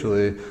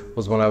spiritually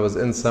was when I was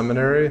in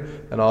seminary,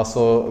 and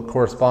also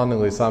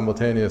correspondingly,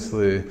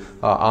 simultaneously,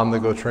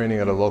 on-the-go training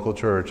at a local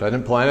church. I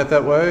didn't plan it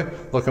that way.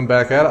 Looking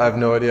back at it, I have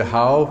no idea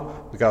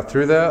how we got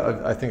through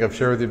that. I think I've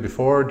shared with you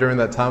before, during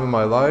that time in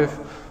my life,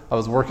 I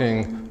was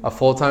working a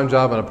full-time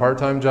job and a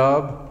part-time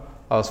job.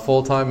 I was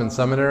full-time in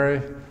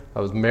seminary. I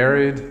was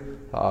married.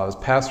 I was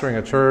pastoring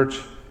a church,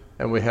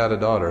 and we had a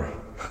daughter.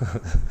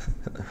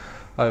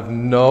 I have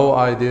no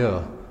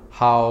idea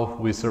how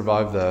we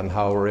survived that and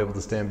how we're able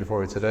to stand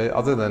before you today,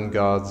 other than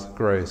God's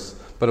grace.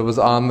 But it was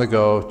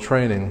on-the-go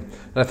training.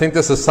 And I think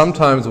this is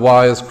sometimes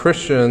why, as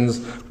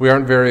Christians, we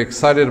aren't very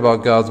excited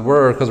about God's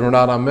Word, because we're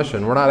not on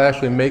mission. We're not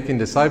actually making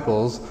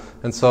disciples,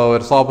 and so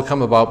it's all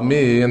become about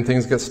me, and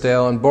things get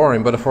stale and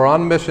boring. But if we're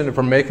on mission, if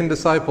we're making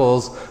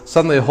disciples,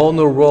 suddenly a whole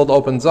new world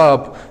opens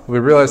up, and we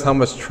realize how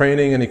much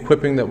training and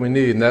equipping that we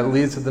need. And that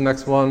leads to the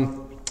next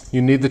one.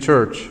 You need the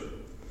church.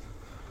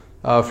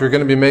 If you're going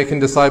to be making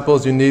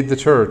disciples, you need the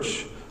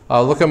church.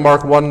 Look at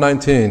Mark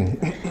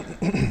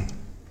 1:19.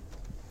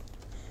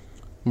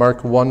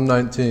 Mark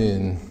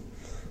 1:19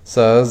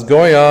 says,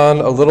 going on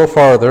a little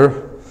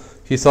farther,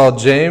 he saw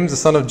James, the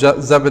son of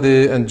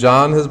Zebedee, and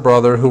John, his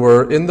brother, who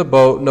were in the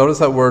boat. Notice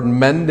that word,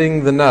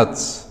 mending the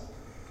nets.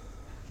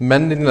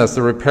 Mending the nets.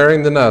 They're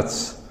repairing the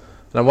nets.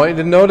 And I want you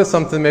to notice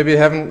something maybe you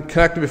haven't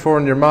connected before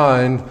in your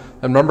mind.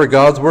 And remember,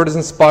 God's Word is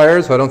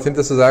inspired, so I don't think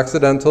this is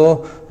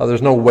accidental.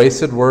 There's no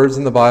wasted words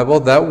in the Bible.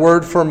 That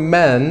word for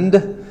mend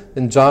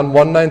in John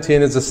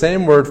 1:19 is the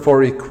same word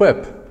for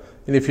equip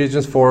in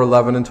Ephesians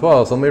 4:11 and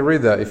 12. So let me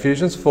read that.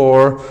 Ephesians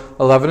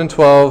 4:11 and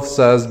 12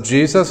 says,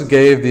 Jesus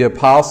gave the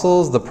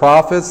apostles, the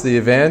prophets, the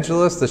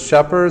evangelists, the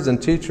shepherds,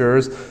 and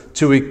teachers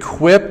to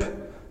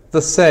equip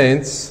the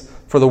saints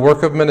for the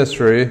work of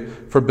ministry,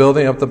 for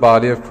building up the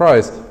body of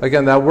Christ.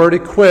 Again, that word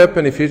equip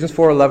in Ephesians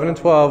 4:11 and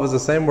 12 is the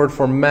same word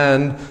for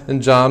mend in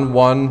John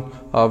 1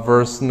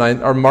 verse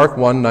 9 or Mark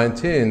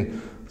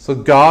 1:19. So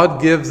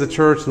God gives the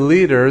church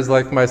leaders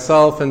like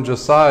myself and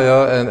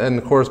Josiah and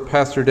of course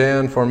Pastor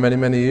Dan for many,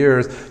 many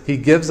years. He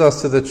gives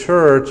us to the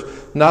church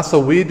not so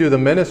we do the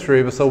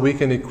ministry, but so we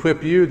can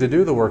equip you to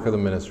do the work of the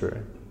ministry.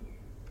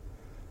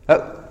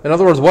 In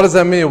other words, what does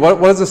that mean?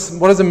 What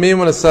does it mean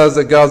when it says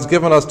that God's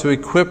given us to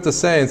equip the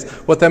saints?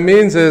 What that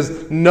means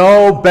is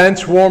no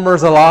bench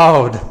warmers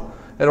allowed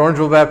at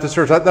Orangeville Baptist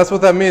Church. That's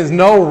what that means.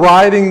 No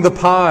riding the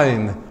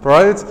pine,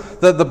 right?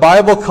 The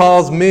Bible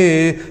calls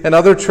me and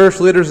other church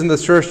leaders in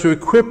this church to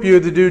equip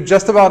you to do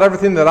just about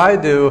everything that I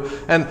do.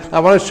 And I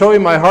want to show you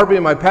my heartbeat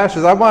and my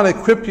passions. I want to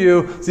equip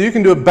you so you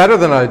can do it better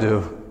than I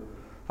do.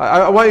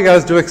 I want you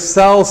guys to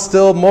excel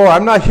still more.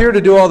 I'm not here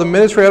to do all the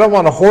ministry. I don't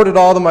want to hoard it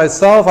all to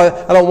myself.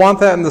 I don't want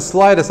that in the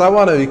slightest. I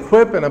want to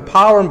equip and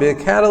empower and be a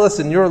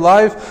catalyst in your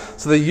life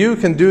so that you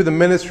can do the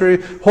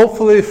ministry,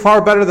 hopefully far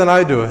better than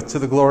I do it, to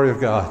the glory of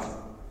God.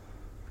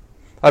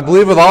 I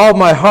believe with all of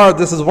my heart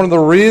this is one of the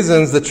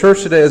reasons the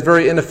church today is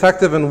very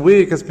ineffective and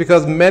weak. It's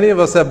because many of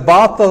us have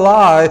bought the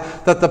lie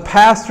that the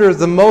pastor is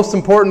the most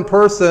important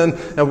person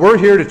and we're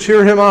here to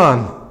cheer him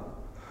on.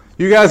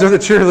 You guys are the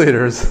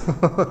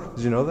cheerleaders.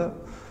 Did you know that?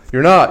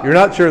 You're not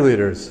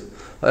cheerleaders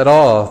at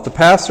all. The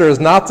pastor is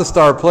not the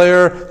star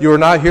player. You are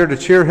not here to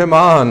cheer him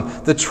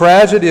on. The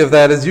tragedy of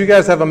that is you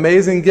guys have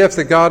amazing gifts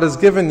that God has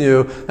given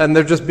you, and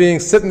they're just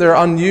sitting there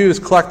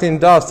unused, collecting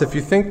dust, if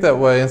you think that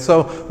way. And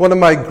so one of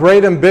my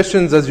great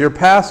ambitions as your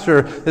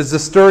pastor is to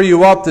stir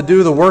you up to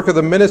do the work of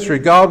the ministry.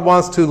 God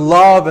wants to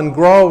love and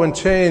grow and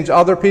change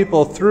other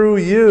people through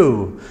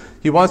you.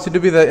 He wants you to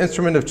be that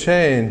instrument of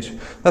change.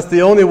 That's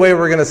the only way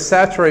we're going to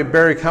saturate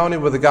Barry County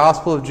with the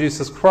gospel of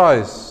Jesus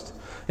Christ.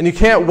 And you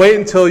can't wait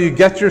until you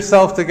get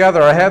yourself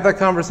together. I have that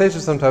conversation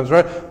sometimes,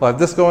 right? Well, I have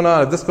this going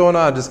on,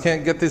 I just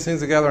can't get these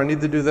things together, I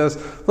need to do this.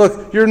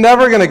 Look, you're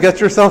never going to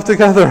get yourself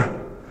together.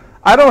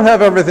 I don't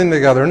have everything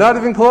together, not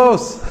even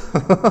close.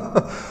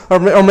 or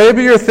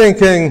maybe you're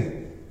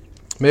thinking,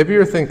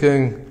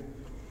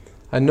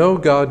 I know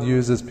God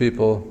uses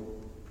people,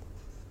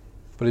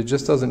 but He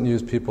just doesn't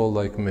use people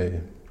like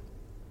me.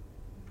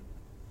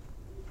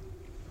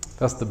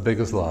 That's the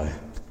biggest lie.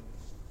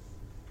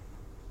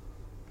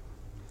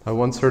 I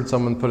once heard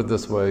someone put it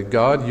this way: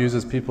 God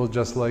uses people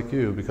just like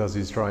you because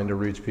He's trying to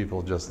reach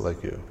people just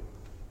like you.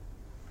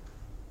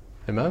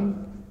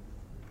 Amen?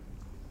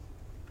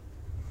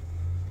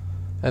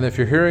 And if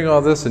you're hearing all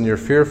this and you're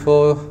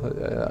fearful,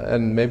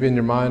 and maybe in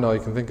your mind all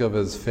you can think of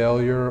is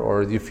failure,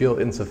 or you feel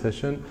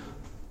insufficient,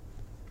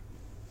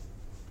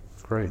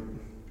 great.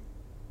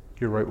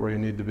 You're right where you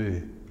need to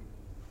be.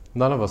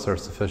 None of us are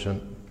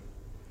sufficient.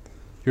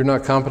 You're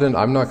not competent,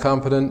 I'm not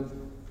competent.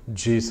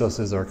 Jesus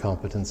is our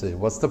competency.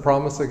 What's the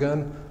promise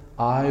again?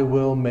 I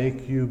will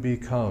make you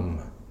become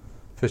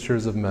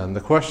fishers of men.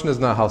 The question is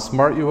not how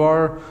smart you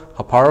are,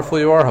 how powerful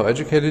you are, how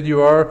educated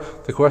you are.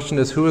 The question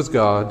is, who is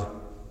God?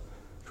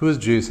 Who is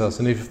Jesus?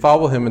 And if you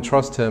follow him and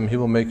trust him, he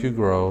will make you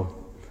grow.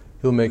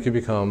 He will make you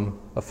become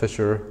a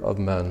fisher of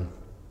men.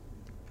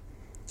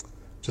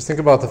 Just think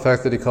about the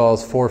fact that he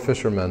calls 4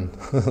 fishermen.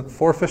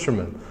 4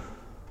 fishermen.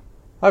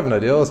 I have an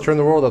idea. Let's turn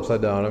the world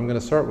upside down. I'm going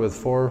to start with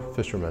 4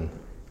 fishermen.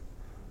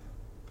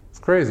 It's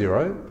crazy,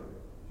 right?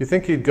 You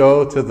think he'd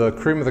go to the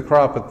cream of the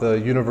crop at the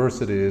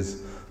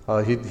universities.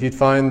 He'd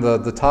find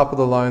the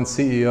top-of-the-line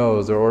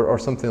CEOs or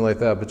something like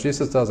that. But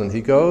Jesus doesn't.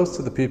 He goes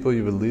to the people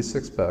you would least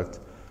expect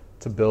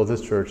to build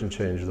his church and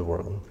change the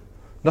world.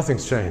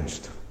 Nothing's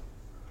changed.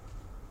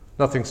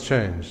 Nothing's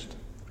changed.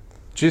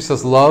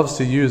 Jesus loves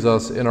to use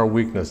us in our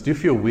weakness. Do you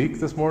feel weak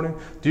this morning?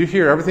 Do you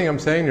hear everything I'm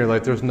saying? You're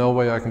like, there's no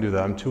way I can do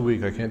that. I'm too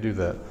weak. I can't do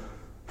that.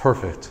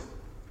 Perfect.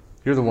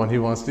 You're the one he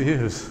wants to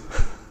use.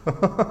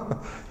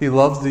 He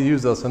loves to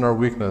use us in our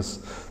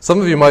weakness.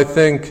 Some of you might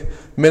think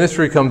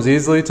ministry comes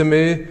easily to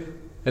me,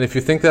 and if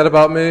you think that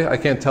about me, I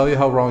can't tell you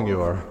how wrong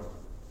you are.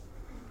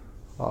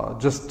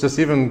 Just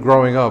even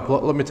growing up,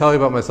 let me tell you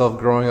about myself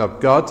growing up.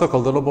 God took a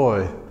little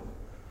boy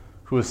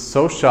who was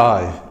so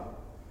shy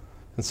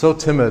and so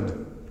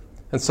timid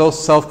and so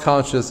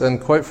self-conscious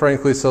and, quite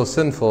frankly, so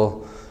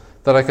sinful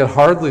that I could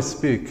hardly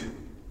speak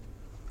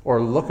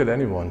or look at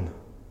anyone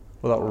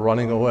without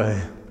running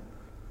away.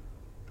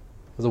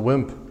 I was a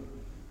wimp.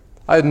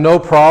 I had no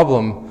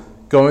problem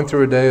going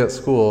through a day at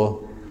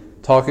school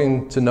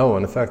talking to no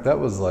one. In fact, that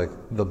was like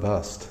the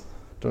best.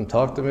 Don't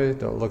talk to me,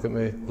 don't look at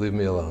me, leave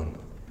me alone.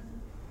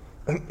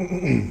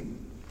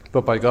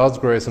 But by God's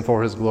grace and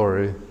for his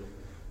glory,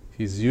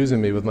 he's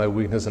using me with my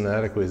weakness and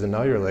inadequacies. And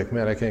now you're like,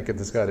 man, I can't get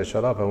this guy to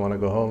shut up. I want to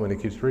go home, and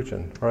he keeps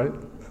preaching, right?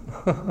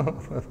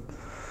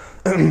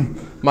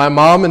 My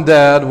mom and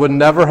dad would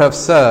never have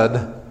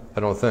said, I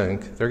don't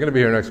think, they're going to be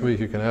here next week,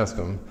 you can ask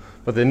them,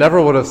 but they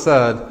never would have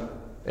said,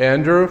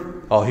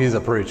 Andrew, oh, he's a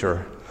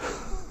preacher.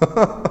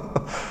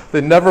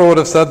 They never would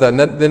have said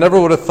that. They never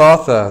would have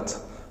thought that.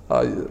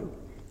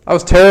 I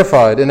was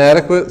terrified,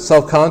 inadequate,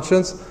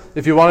 self-conscious.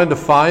 If you wanted to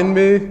find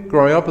me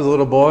growing up as a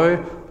little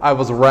boy, I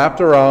was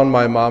wrapped around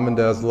my mom and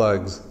dad's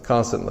legs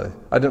constantly.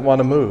 I didn't want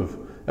to move.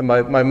 And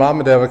my mom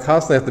and dad would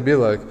constantly have to be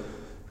like,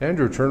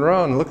 Andrew, turn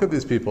around and look at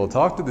these people,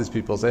 talk to these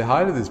people, say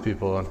hi to these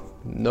people. And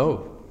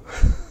no.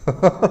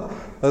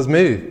 That's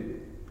me.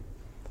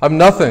 I'm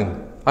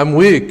nothing. I'm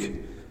weak.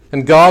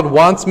 And God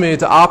wants me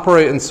to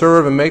operate and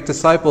serve and make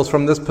disciples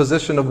from this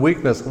position of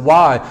weakness.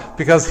 Why?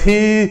 Because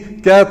he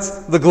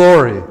gets the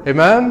glory.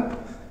 Amen?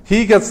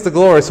 He gets the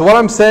glory. So what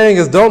I'm saying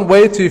is, don't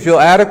wait till you feel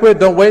adequate.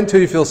 Don't wait until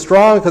you feel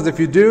strong, because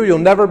if you do, you'll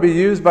never be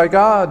used by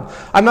God.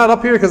 I'm not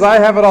up here because I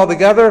have it all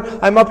together.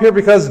 I'm up here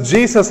because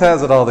Jesus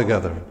has it all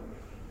together.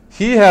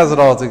 He has it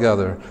all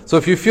together. So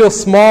if you feel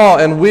small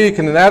and weak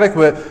and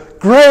inadequate,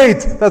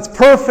 great! That's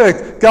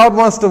perfect! God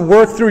wants to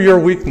work through your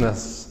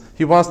weakness.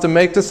 He wants to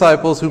make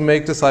disciples who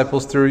make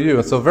disciples through you.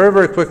 And so very,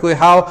 very quickly,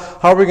 how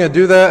are we going to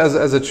do that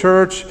as a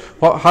church?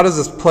 How does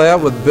this play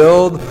out with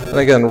Build? And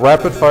again,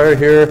 rapid fire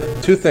here.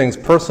 2 things,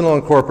 personal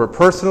and corporate.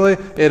 Personally,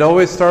 it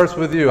always starts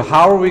with you.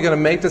 How are we going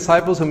to make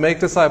disciples who make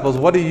disciples?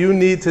 What do you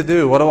need to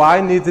do? What do I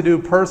need to do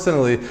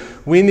personally?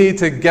 We need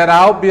to get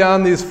out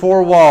beyond these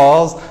 4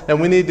 walls, and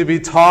we need to be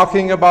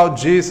talking about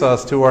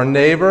Jesus to our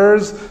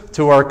neighbors,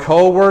 to our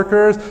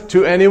co-workers,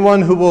 to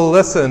anyone who will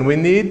listen. We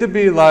need to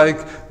be like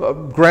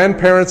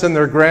grandparents and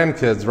their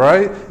grandkids,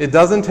 right? It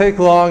doesn't take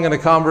long in a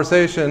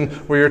conversation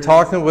where you're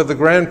talking with the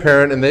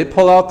grandparent and they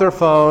pull out their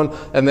phone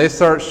and they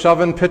start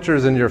shoving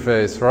pictures in your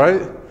face,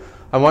 right?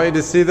 I want you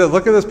to see that.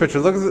 Look at this picture.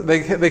 Look,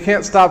 they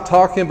can't stop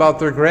talking about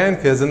their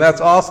grandkids, and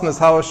that's awesome. That's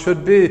how it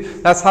should be.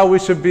 That's how we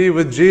should be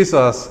with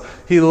Jesus.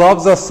 He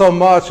loves us so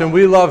much, and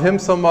we love him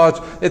so much.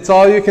 It's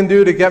all you can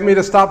do to get me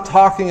to stop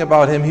talking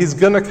about him. He's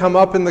going to come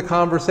up in the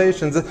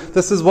conversations.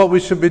 This is what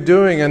we should be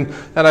doing, and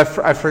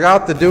I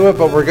forgot to do it,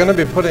 but we're going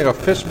to be putting a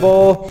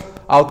fishbowl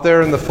out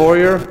there in the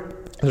foyer.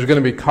 There's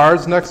going to be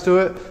cards next to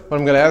it. What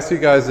I'm going to ask you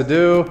guys to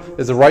do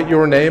is to write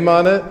your name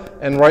on it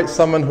and write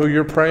someone who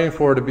you're praying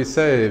for to be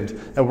saved.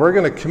 And we're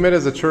going to commit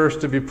as a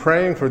church to be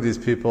praying for these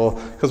people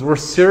because we're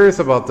serious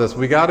about this.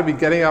 We got to be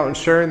getting out and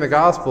sharing the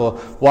gospel.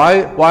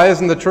 Why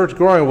isn't the church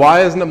growing?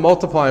 Why isn't it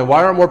multiplying?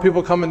 Why aren't more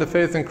people coming to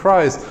faith in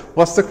Christ?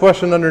 What's the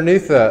question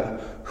underneath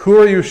that? Who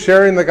are you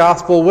sharing the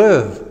gospel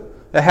with?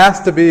 It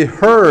has to be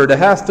heard. It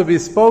has to be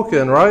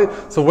spoken, right?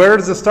 So where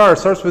does it start?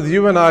 It starts with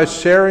you and I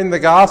sharing the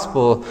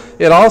gospel.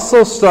 It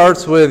also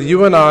starts with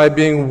you and I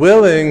being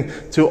willing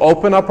to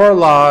open up our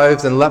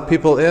lives and let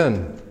people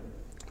in.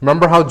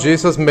 Remember how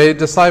Jesus made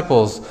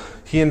disciples.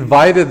 He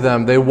invited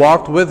them. They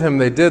walked with him.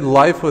 They did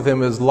life with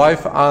him. It was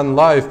life on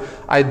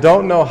life. I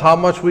don't know how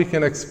much we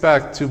can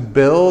expect to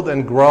build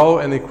and grow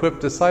and equip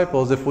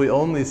disciples if we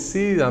only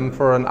see them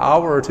for an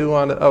hour or 2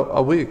 on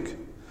a week.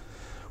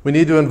 We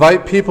need to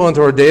invite people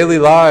into our daily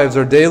lives,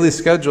 our daily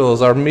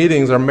schedules, our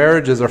meetings, our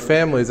marriages, our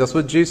families. That's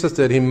what Jesus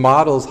did. He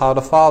models how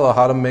to follow,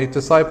 how to make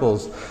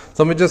disciples.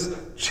 So let me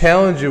just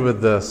challenge you with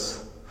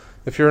this.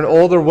 If you're an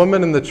older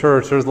woman in the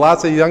church, there's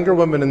lots of younger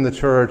women in the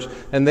church,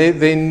 and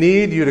they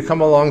need you to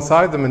come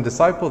alongside them and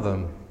disciple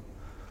them.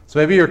 So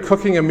maybe you're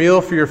cooking a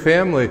meal for your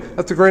family.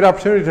 That's a great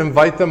opportunity to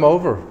invite them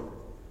over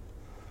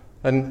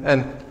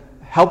and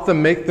help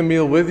them make the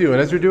meal with you. And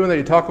as you're doing that,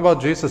 you talk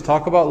about Jesus,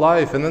 talk about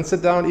life, and then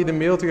sit down and eat a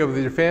meal together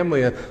with your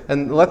family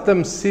and let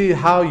them see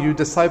how you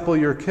disciple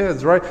your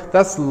kids, right?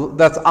 That's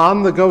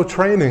on-the-go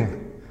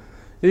training.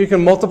 You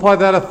can multiply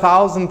that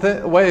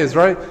 1,000 ways,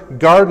 right?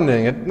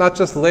 Gardening, not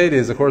just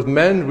ladies. Of course,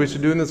 men, we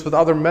should do this with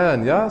other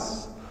men,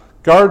 yes?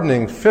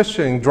 Gardening,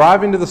 fishing,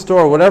 driving to the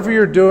store, whatever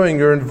you're doing,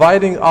 you're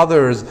inviting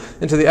others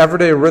into the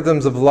everyday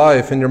rhythms of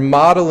life, and you're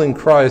modeling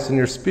Christ, and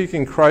you're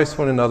speaking Christ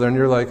to one another, and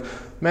you're like,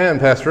 man,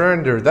 Pastor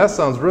Andrew, that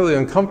sounds really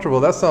uncomfortable.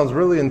 That sounds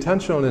really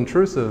intentional and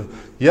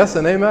intrusive. Yes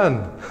and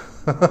amen.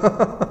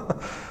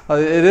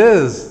 It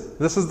is.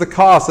 This is the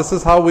cost. This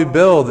is how we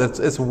build.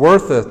 It's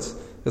worth it.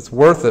 It's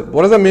worth it.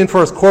 What does that mean for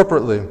us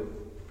corporately?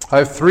 I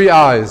have 3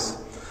 eyes.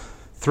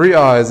 3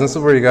 eyes. This is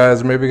where you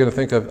guys are maybe going to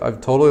think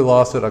I've totally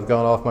lost it. I've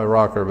gone off my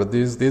rocker. But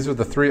these are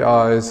the 3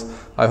 eyes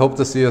I hope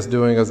to see us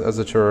doing as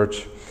a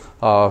church.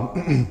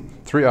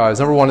 3 eyes.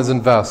 Number 1 is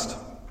invest.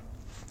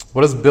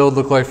 What does build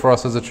look like for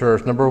us as a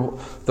church?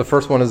 The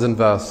first one is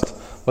invest.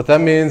 What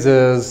that means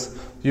is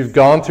you've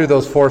gone through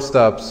those 4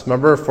 steps.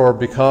 Remember, for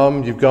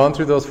become, you've gone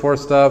through those 4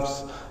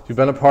 steps. You've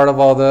been a part of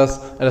all this,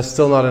 and it's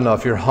still not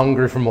enough. You're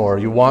hungry for more.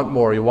 You want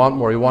more. You want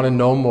more. You want to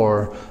know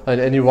more.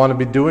 And you want to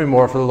be doing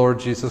more for the Lord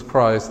Jesus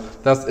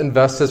Christ. That's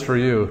invest is for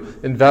you.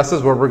 Invest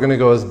is where we're going to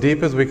go as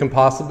deep as we can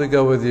possibly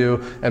go with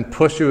you and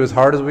push you as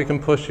hard as we can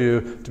push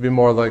you to be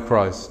more like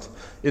Christ.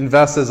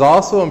 Invest is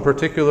also in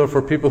particular for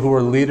people who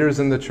are leaders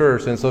in the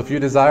church. And so if you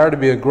desire to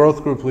be a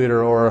growth group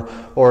leader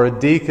or a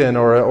deacon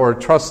or a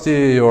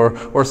trustee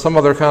or some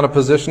other kind of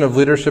position of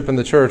leadership in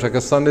the church, like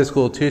a Sunday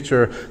school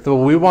teacher, then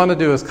what we want to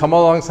do is come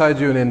alongside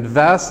you and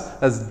invest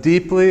as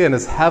deeply and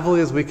as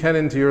heavily as we can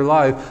into your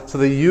life so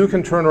that you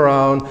can turn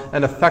around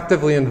and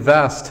effectively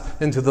invest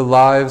into the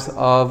lives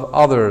of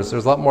others.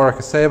 There's a lot more I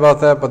could say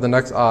about that, but the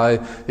next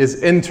I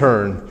is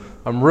intern.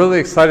 I'm really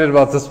excited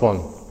about this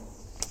one.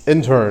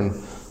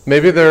 Intern.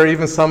 Maybe there are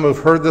even some who've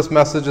heard this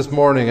message this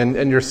morning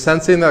and you're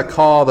sensing that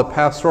call to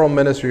pastoral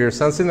ministry. You're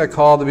sensing that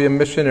call to be a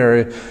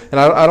missionary. And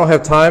I don't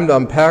have time to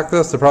unpack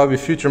this. There'll probably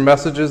be future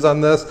messages on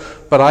this.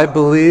 But I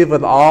believe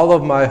with all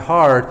of my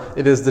heart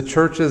it is the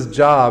church's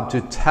job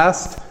to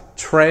test,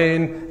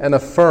 train, and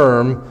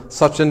affirm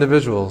such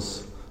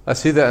individuals. I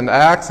see that in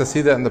Acts. I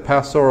see that in the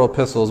pastoral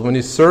epistles. When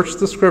you search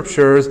the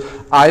scriptures,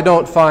 I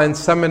don't find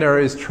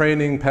seminaries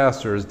training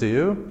pastors. Do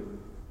you?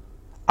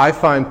 I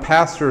find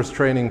pastors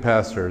training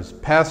pastors,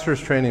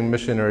 pastors training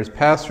missionaries,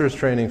 pastors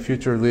training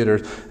future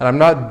leaders. And I'm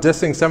not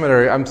dissing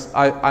seminary.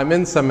 I'm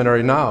in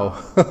seminary now.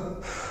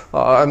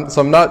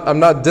 So I'm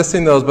not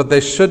dissing those, but they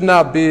should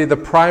not be the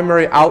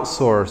primary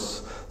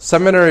outsource.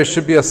 Seminary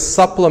should be a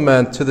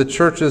supplement to the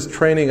church's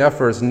training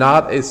efforts,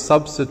 not a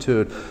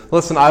substitute.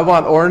 Listen, I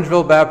want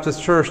Orangeville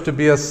Baptist Church to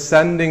be a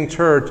sending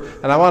church,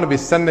 and I want to be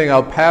sending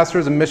out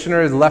pastors and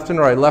missionaries left and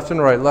right, left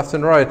and right, left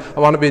and right.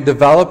 I want to be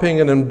developing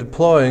and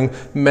deploying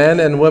men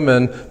and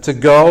women to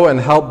go and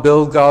help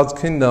build God's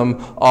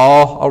kingdom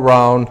all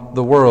around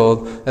the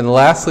world. And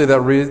lastly, that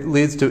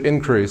leads to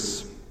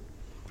increase.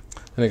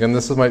 And again,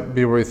 this might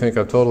be where you think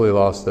I've totally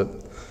lost it.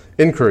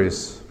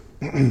 Increase.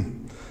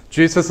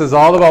 Jesus is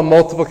all about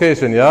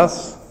multiplication,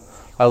 yes?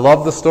 I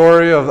love the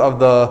story of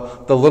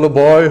the little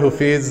boy who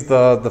feeds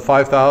the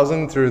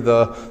 5,000 through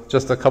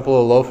just a couple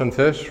of loaf and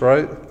fish,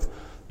 right?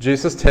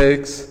 Jesus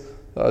takes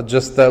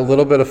just that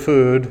little bit of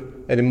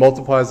food and he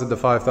multiplies it to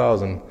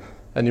 5,000.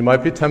 And you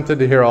might be tempted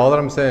to hear all that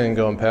I'm saying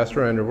going,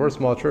 Pastor Andrew, we're a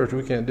small church,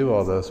 we can't do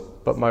all this.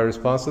 But my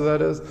response to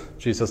that is,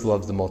 Jesus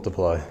loves to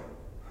multiply.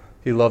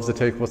 He loves to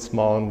take what's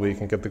small and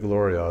weak and get the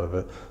glory out of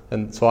it.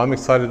 And so I'm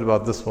excited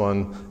about this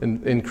one,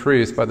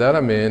 increase. By that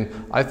I mean,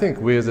 I think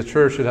we as a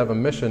church should have a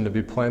mission to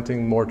be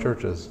planting more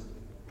churches.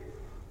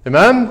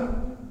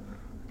 Amen?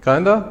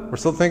 Kinda? We're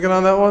still thinking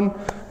on that one?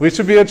 We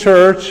should be a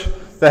church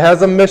that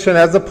has a mission,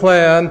 has a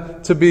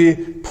plan to be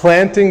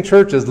planting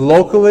churches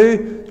locally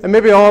and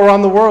maybe all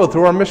around the world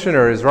through our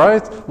missionaries,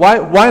 right?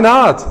 Why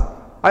not?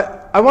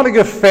 I want to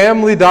give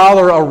Family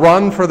Dollar a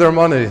run for their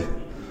money,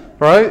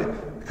 right?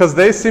 Because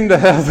they seem to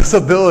have this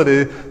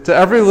ability to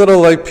every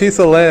little piece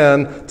of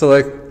land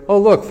to oh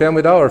look,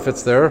 Family Dollar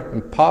fits there,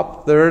 and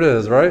pop, there it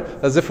is, right?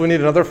 As if we need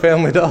another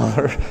Family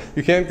Dollar.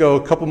 You can't go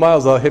a couple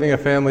miles without hitting a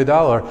Family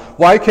Dollar.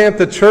 Why can't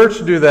the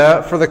church do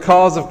that for the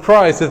cause of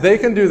Christ? If they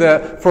can do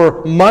that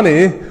for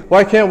money,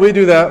 why can't we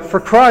do that for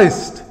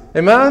Christ?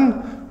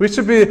 Amen? We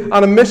should be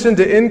on a mission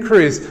to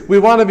increase. We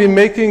want to be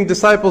making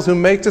disciples who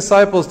make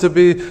disciples, to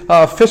be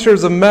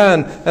fishers of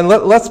men. And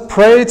let's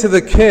pray to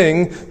the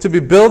King to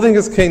be building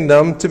His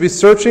kingdom, to be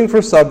searching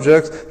for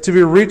subjects, to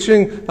be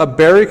reaching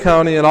Barry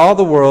County and all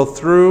the world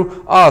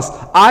through us.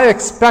 I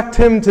expect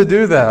Him to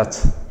do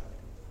that.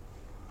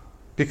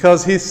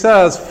 Because He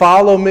says,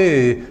 follow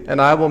me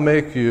and I will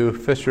make you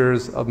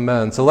fishers of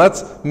men. So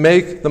let's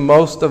make the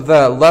most of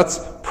that. Let's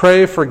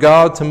pray for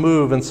God to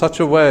move in such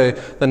a way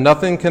that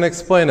nothing can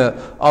explain it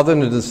other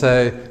than to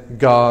say,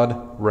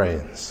 God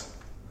reigns.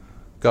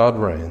 God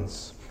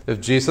reigns.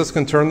 If Jesus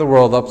can turn the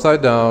world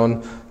upside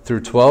down through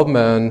 12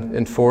 men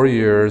in 4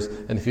 years,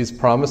 and if he's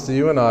promised to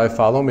you and I,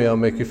 follow me, I'll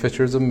make you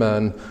fishers of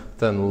men,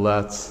 then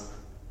let's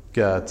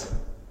get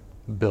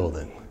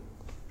building.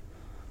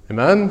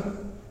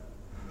 Amen?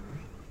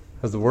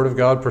 Has the Word of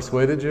God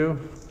persuaded you?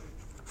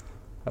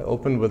 I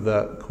opened with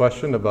that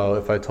question about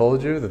if I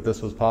told you that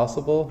this was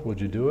possible, would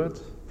you do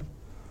it?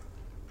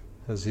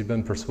 Has he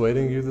been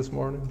persuading you this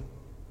morning?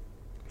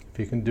 If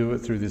he can do it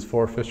through these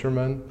 4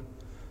 fishermen,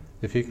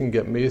 if he can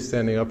get me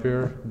standing up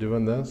here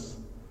doing this,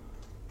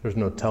 there's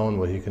no telling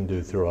what he can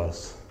do through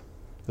us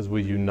as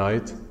we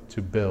unite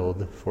to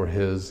build for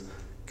his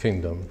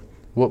kingdom.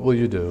 What will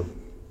you do?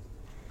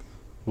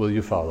 Will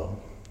you follow?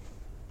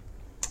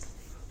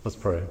 Let's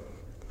pray.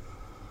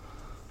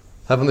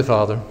 Heavenly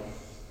Father,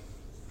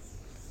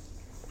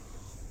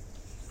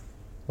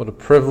 what a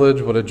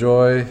privilege, what a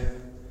joy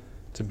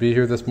to be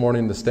here this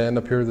morning, to stand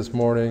up here this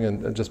morning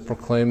and just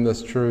proclaim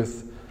this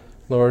truth.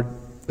 Lord,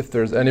 if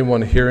there's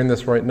anyone hearing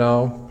this right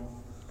now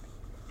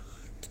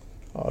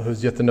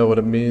who's yet to know what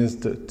it means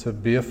to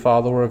be a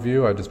follower of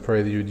you, I just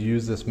pray that you'd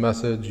use this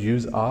message,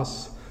 use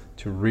us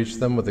to reach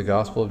them with the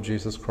gospel of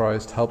Jesus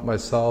Christ. Help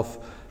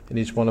myself and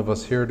each one of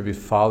us here to be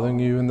following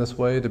you in this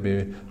way, to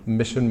be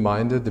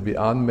mission-minded, to be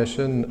on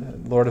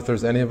mission. Lord, if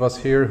there's any of us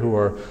here who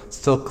are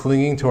still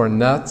clinging to our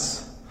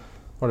nets,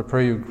 Lord, I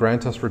pray you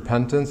grant us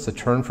repentance to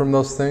turn from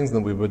those things, and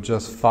that we would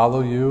just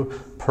follow you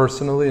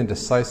personally and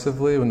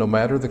decisively, and no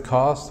matter the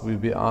cost, we'd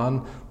be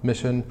on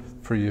mission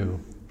for you.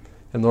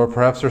 And Lord,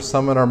 perhaps there's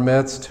some in our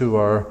midst who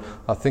are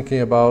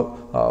thinking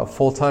about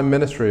full-time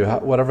ministry,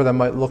 whatever that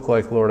might look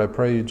like, Lord. I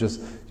pray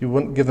you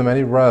wouldn't give them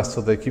any rest,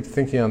 so they keep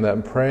thinking on that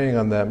and praying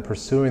on that and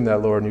pursuing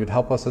that, Lord. And you'd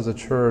help us as a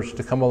church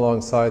to come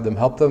alongside them.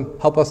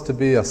 Help us to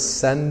be a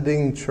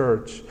sending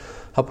church.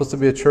 Help us to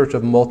be a church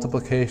of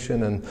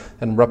multiplication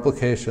and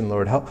replication,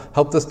 Lord.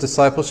 Help this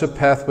discipleship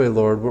pathway,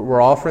 Lord.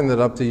 We're offering that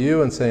up to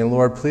you and saying,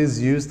 Lord,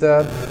 please use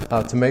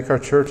that to make our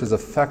church as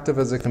effective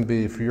as it can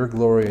be for your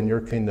glory and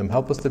your kingdom.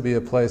 Help us to be a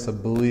place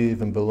of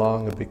believe and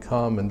belong and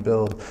become and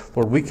build.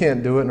 Lord, we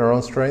can't do it in our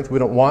own strength. We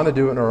don't want to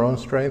do it in our own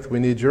strength. We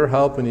need your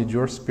help. We need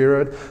your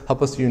spirit.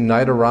 Help us to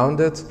unite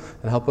around it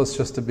and help us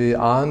just to be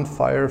on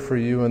fire for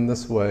you in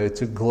this way,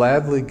 to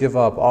gladly give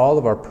up all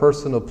of our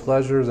personal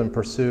pleasures and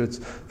pursuits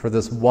for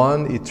this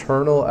one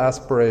eternal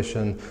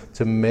aspiration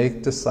to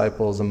make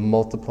disciples and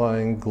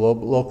multiplying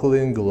locally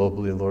and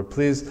globally, Lord.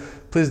 Please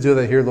do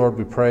that here, Lord.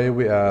 We pray,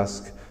 we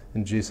ask,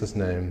 in Jesus'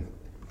 name.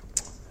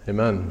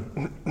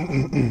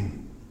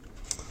 Amen.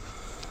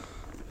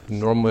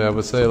 Normally I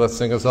would say let's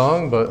sing a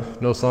song,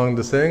 but no song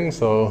to sing,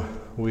 so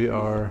we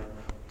are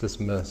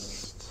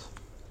dismissed.